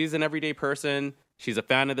 she's an everyday person. She's a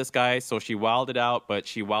fan of this guy, so she wilded out, but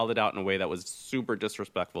she wilded out in a way that was super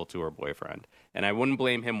disrespectful to her boyfriend. And I wouldn't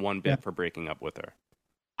blame him one bit for breaking up with her.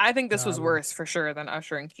 I think this was worse for sure than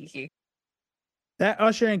Usher and Kiki. That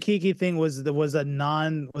Usher and Kiki thing was a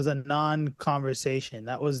non conversation.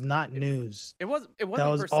 That was not news. It wasn't. That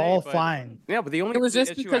was all fine. Yeah, but the only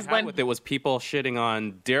issue I had with it was people shitting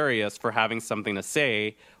on Darius for having something to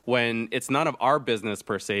say when it's none of our business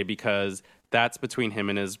per se, because that's between him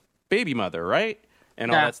and his baby mother, right? And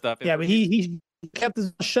all that stuff. Yeah, but he kept his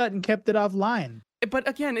mouth shut and kept it offline. But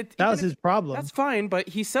again, that was his problem. That's fine, but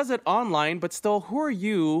he says it online. But still, who are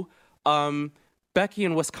you, Becky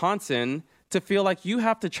in Wisconsin, to feel like you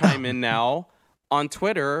have to chime in now on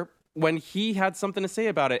Twitter when he had something to say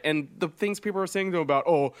about it? And the things people were saying to him about,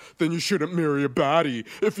 oh, then you shouldn't marry a baddie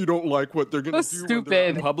if you don't like what they're going to do when they're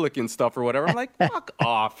in public and stuff or whatever. I'm like, fuck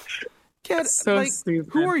off. Stupid.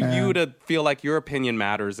 Who are you to feel like your opinion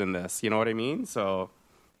matters in this? You know what I mean? So...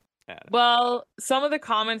 Well, some of the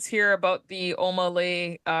comments here about the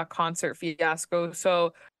Omah concert fiasco.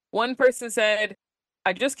 So one person said,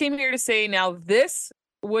 I just came here to say now this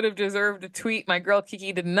would have deserved a tweet. My girl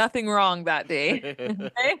Kiki did nothing wrong that day.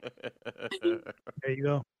 There you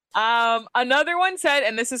go. Another one said,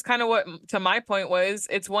 and this is kind of what to my point was,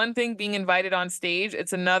 it's one thing being invited on stage.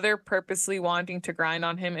 It's another purposely wanting to grind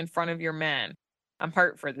on him in front of your man. I'm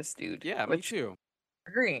hurt for this dude. Yeah, me too.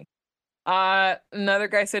 Agree. Another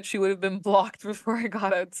guy said she would have been blocked before I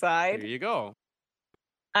got outside. There you go.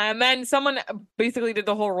 And then someone basically did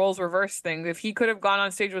the whole roles reverse thing. If he could have gone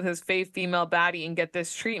on stage with his fave female baddie and get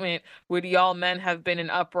this treatment, would y'all men have been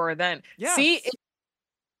in uproar then? Yes. See,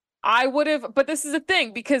 I would have, but this is the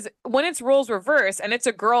thing, because when it's roles reverse and it's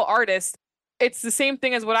a girl artist, it's the same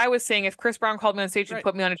thing as what I was saying. If Chris Brown called me on stage and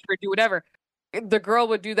put me on a shirt, do whatever, the girl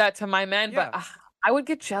would do that to my men, but I would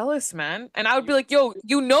get jealous, man. And I would be like, yo,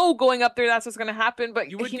 you know, going up there, that's what's going to happen.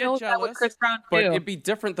 But you would he get knows jealous, that with Chris Brown too. But it'd be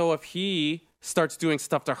different, though, if he starts doing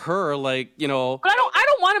stuff to her, like, you know. But I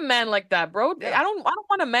don't want a man like that, bro. Yeah. I don't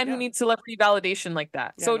want a man who needs celebrity validation like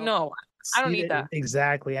that. Yeah, so no, I don't need that.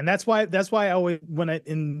 Exactly. And that's why I always,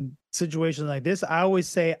 in situations like this, I always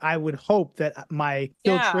say I would hope that my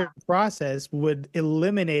filtering process would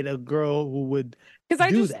eliminate a girl who would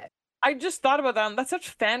do that. I just thought about that. That's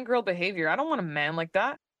such fangirl behavior. I don't want a man like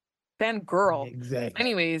that. Fangirl. Exactly.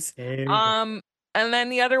 Anyways, and then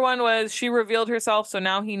the other one was she revealed herself, so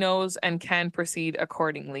now he knows and can proceed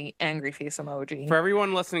accordingly. Angry face emoji. For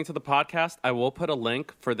everyone listening to the podcast, I will put a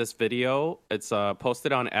link for this video. It's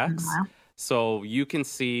posted on X, so you can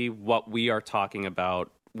see what we are talking about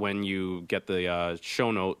when you get the show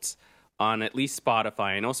notes on at least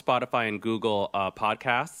Spotify. I know Spotify and Google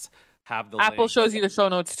podcasts have the Apple link. shows you the show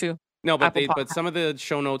notes too. No, but some of the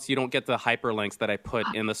show notes, you don't get the hyperlinks that I put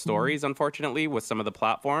in the stories, unfortunately, with some of the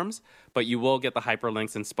platforms. But you will get the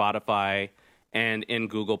hyperlinks in Spotify and in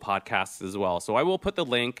Google Podcasts as well. So I will put the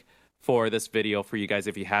link for this video for you guys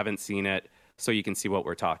if you haven't seen it, so you can see what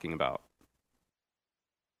we're talking about.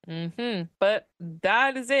 But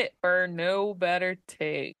that is it for No Better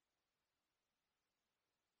Take.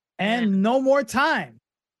 And no more time.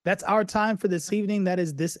 That's our time for this evening. That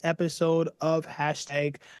is this episode of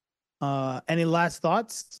Hashtag. Any last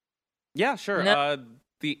thoughts? Yeah, sure. No.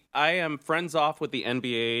 I am friends off with the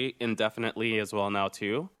NBA indefinitely as well now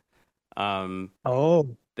too.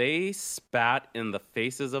 They spat in the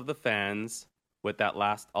faces of the fans with that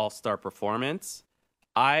last All-Star performance.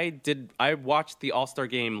 I watched the All-Star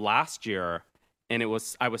game last year, and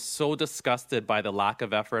I was so disgusted by the lack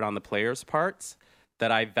of effort on the players' parts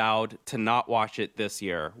that I vowed to not watch it this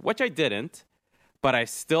year, which I didn't. but I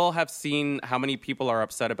still have seen how many people are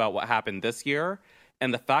upset about what happened this year.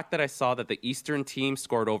 And the fact that I saw that the Eastern team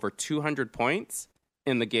scored over 200 points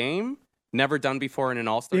in the game, never done before in an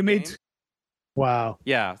All-Star game. Wow.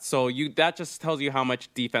 Yeah, so that just tells you how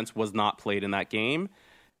much defense was not played in that game.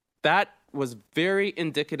 That was very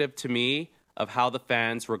indicative to me of how the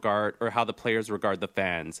fans regard, or how the players regard the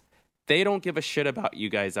fans. They don't give a shit about you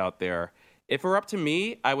guys out there. If it were up to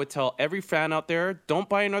me, I would tell every fan out there, don't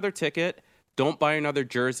buy another ticket, don't buy another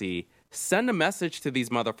jersey. Send a message to these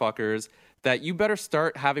motherfuckers that you better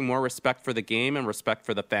start having more respect for the game and respect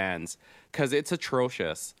for the fans, because it's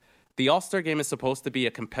atrocious. The All-Star game is supposed to be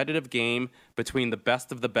a competitive game between the best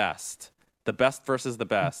versus the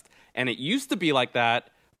best. And it used to be like that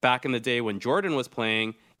back in the day when Jordan was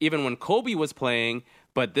playing, even when Kobe was playing.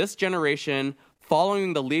 But this generation,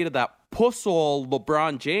 following the lead of that pussole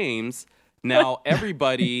LeBron James, now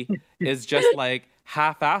everybody is just like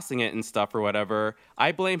half-assing it and stuff or whatever.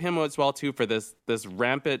 I blame him as well too for this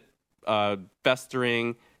rampant,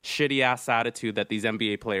 festering, shitty-ass attitude that these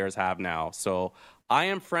NBA players have now. So I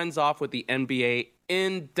am friends off with the NBA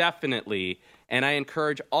indefinitely, and I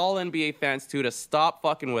encourage all NBA fans to stop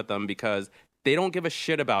fucking with them because they don't give a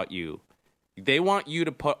shit about you. They want you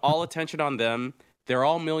to put all attention on them. They're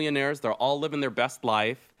all millionaires. They're all living their best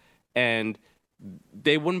life, and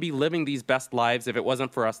they wouldn't be living these best lives if it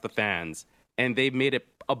wasn't for us, the fans. And they've made it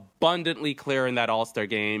abundantly clear in that All-Star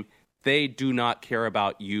game, they do not care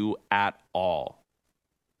about you at all.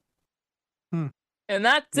 And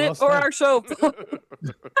that's it for our show.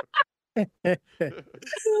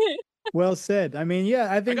 Well said. I mean,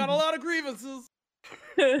 yeah, I think I got a lot of grievances.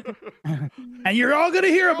 And you're all gonna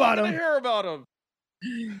hear about them.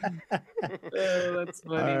 That's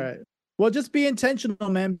funny. All right. Well, just be intentional,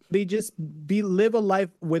 man. Live a life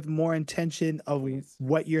with more intention of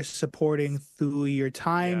what you're supporting through your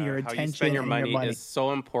time, your attention, how you spend your and money, your money is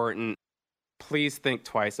so important. Please think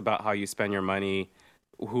twice about how you spend your money,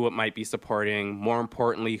 who it might be supporting, more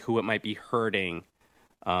importantly, who it might be hurting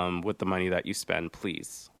with the money that you spend.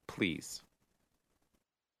 Please.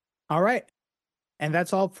 All right. And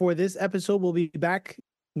that's all for this episode. We'll be back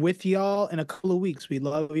with y'all in a couple of weeks. We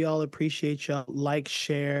love y'all, appreciate y'all. Like,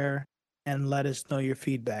 share, and let us know your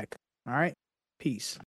feedback. All right. Peace.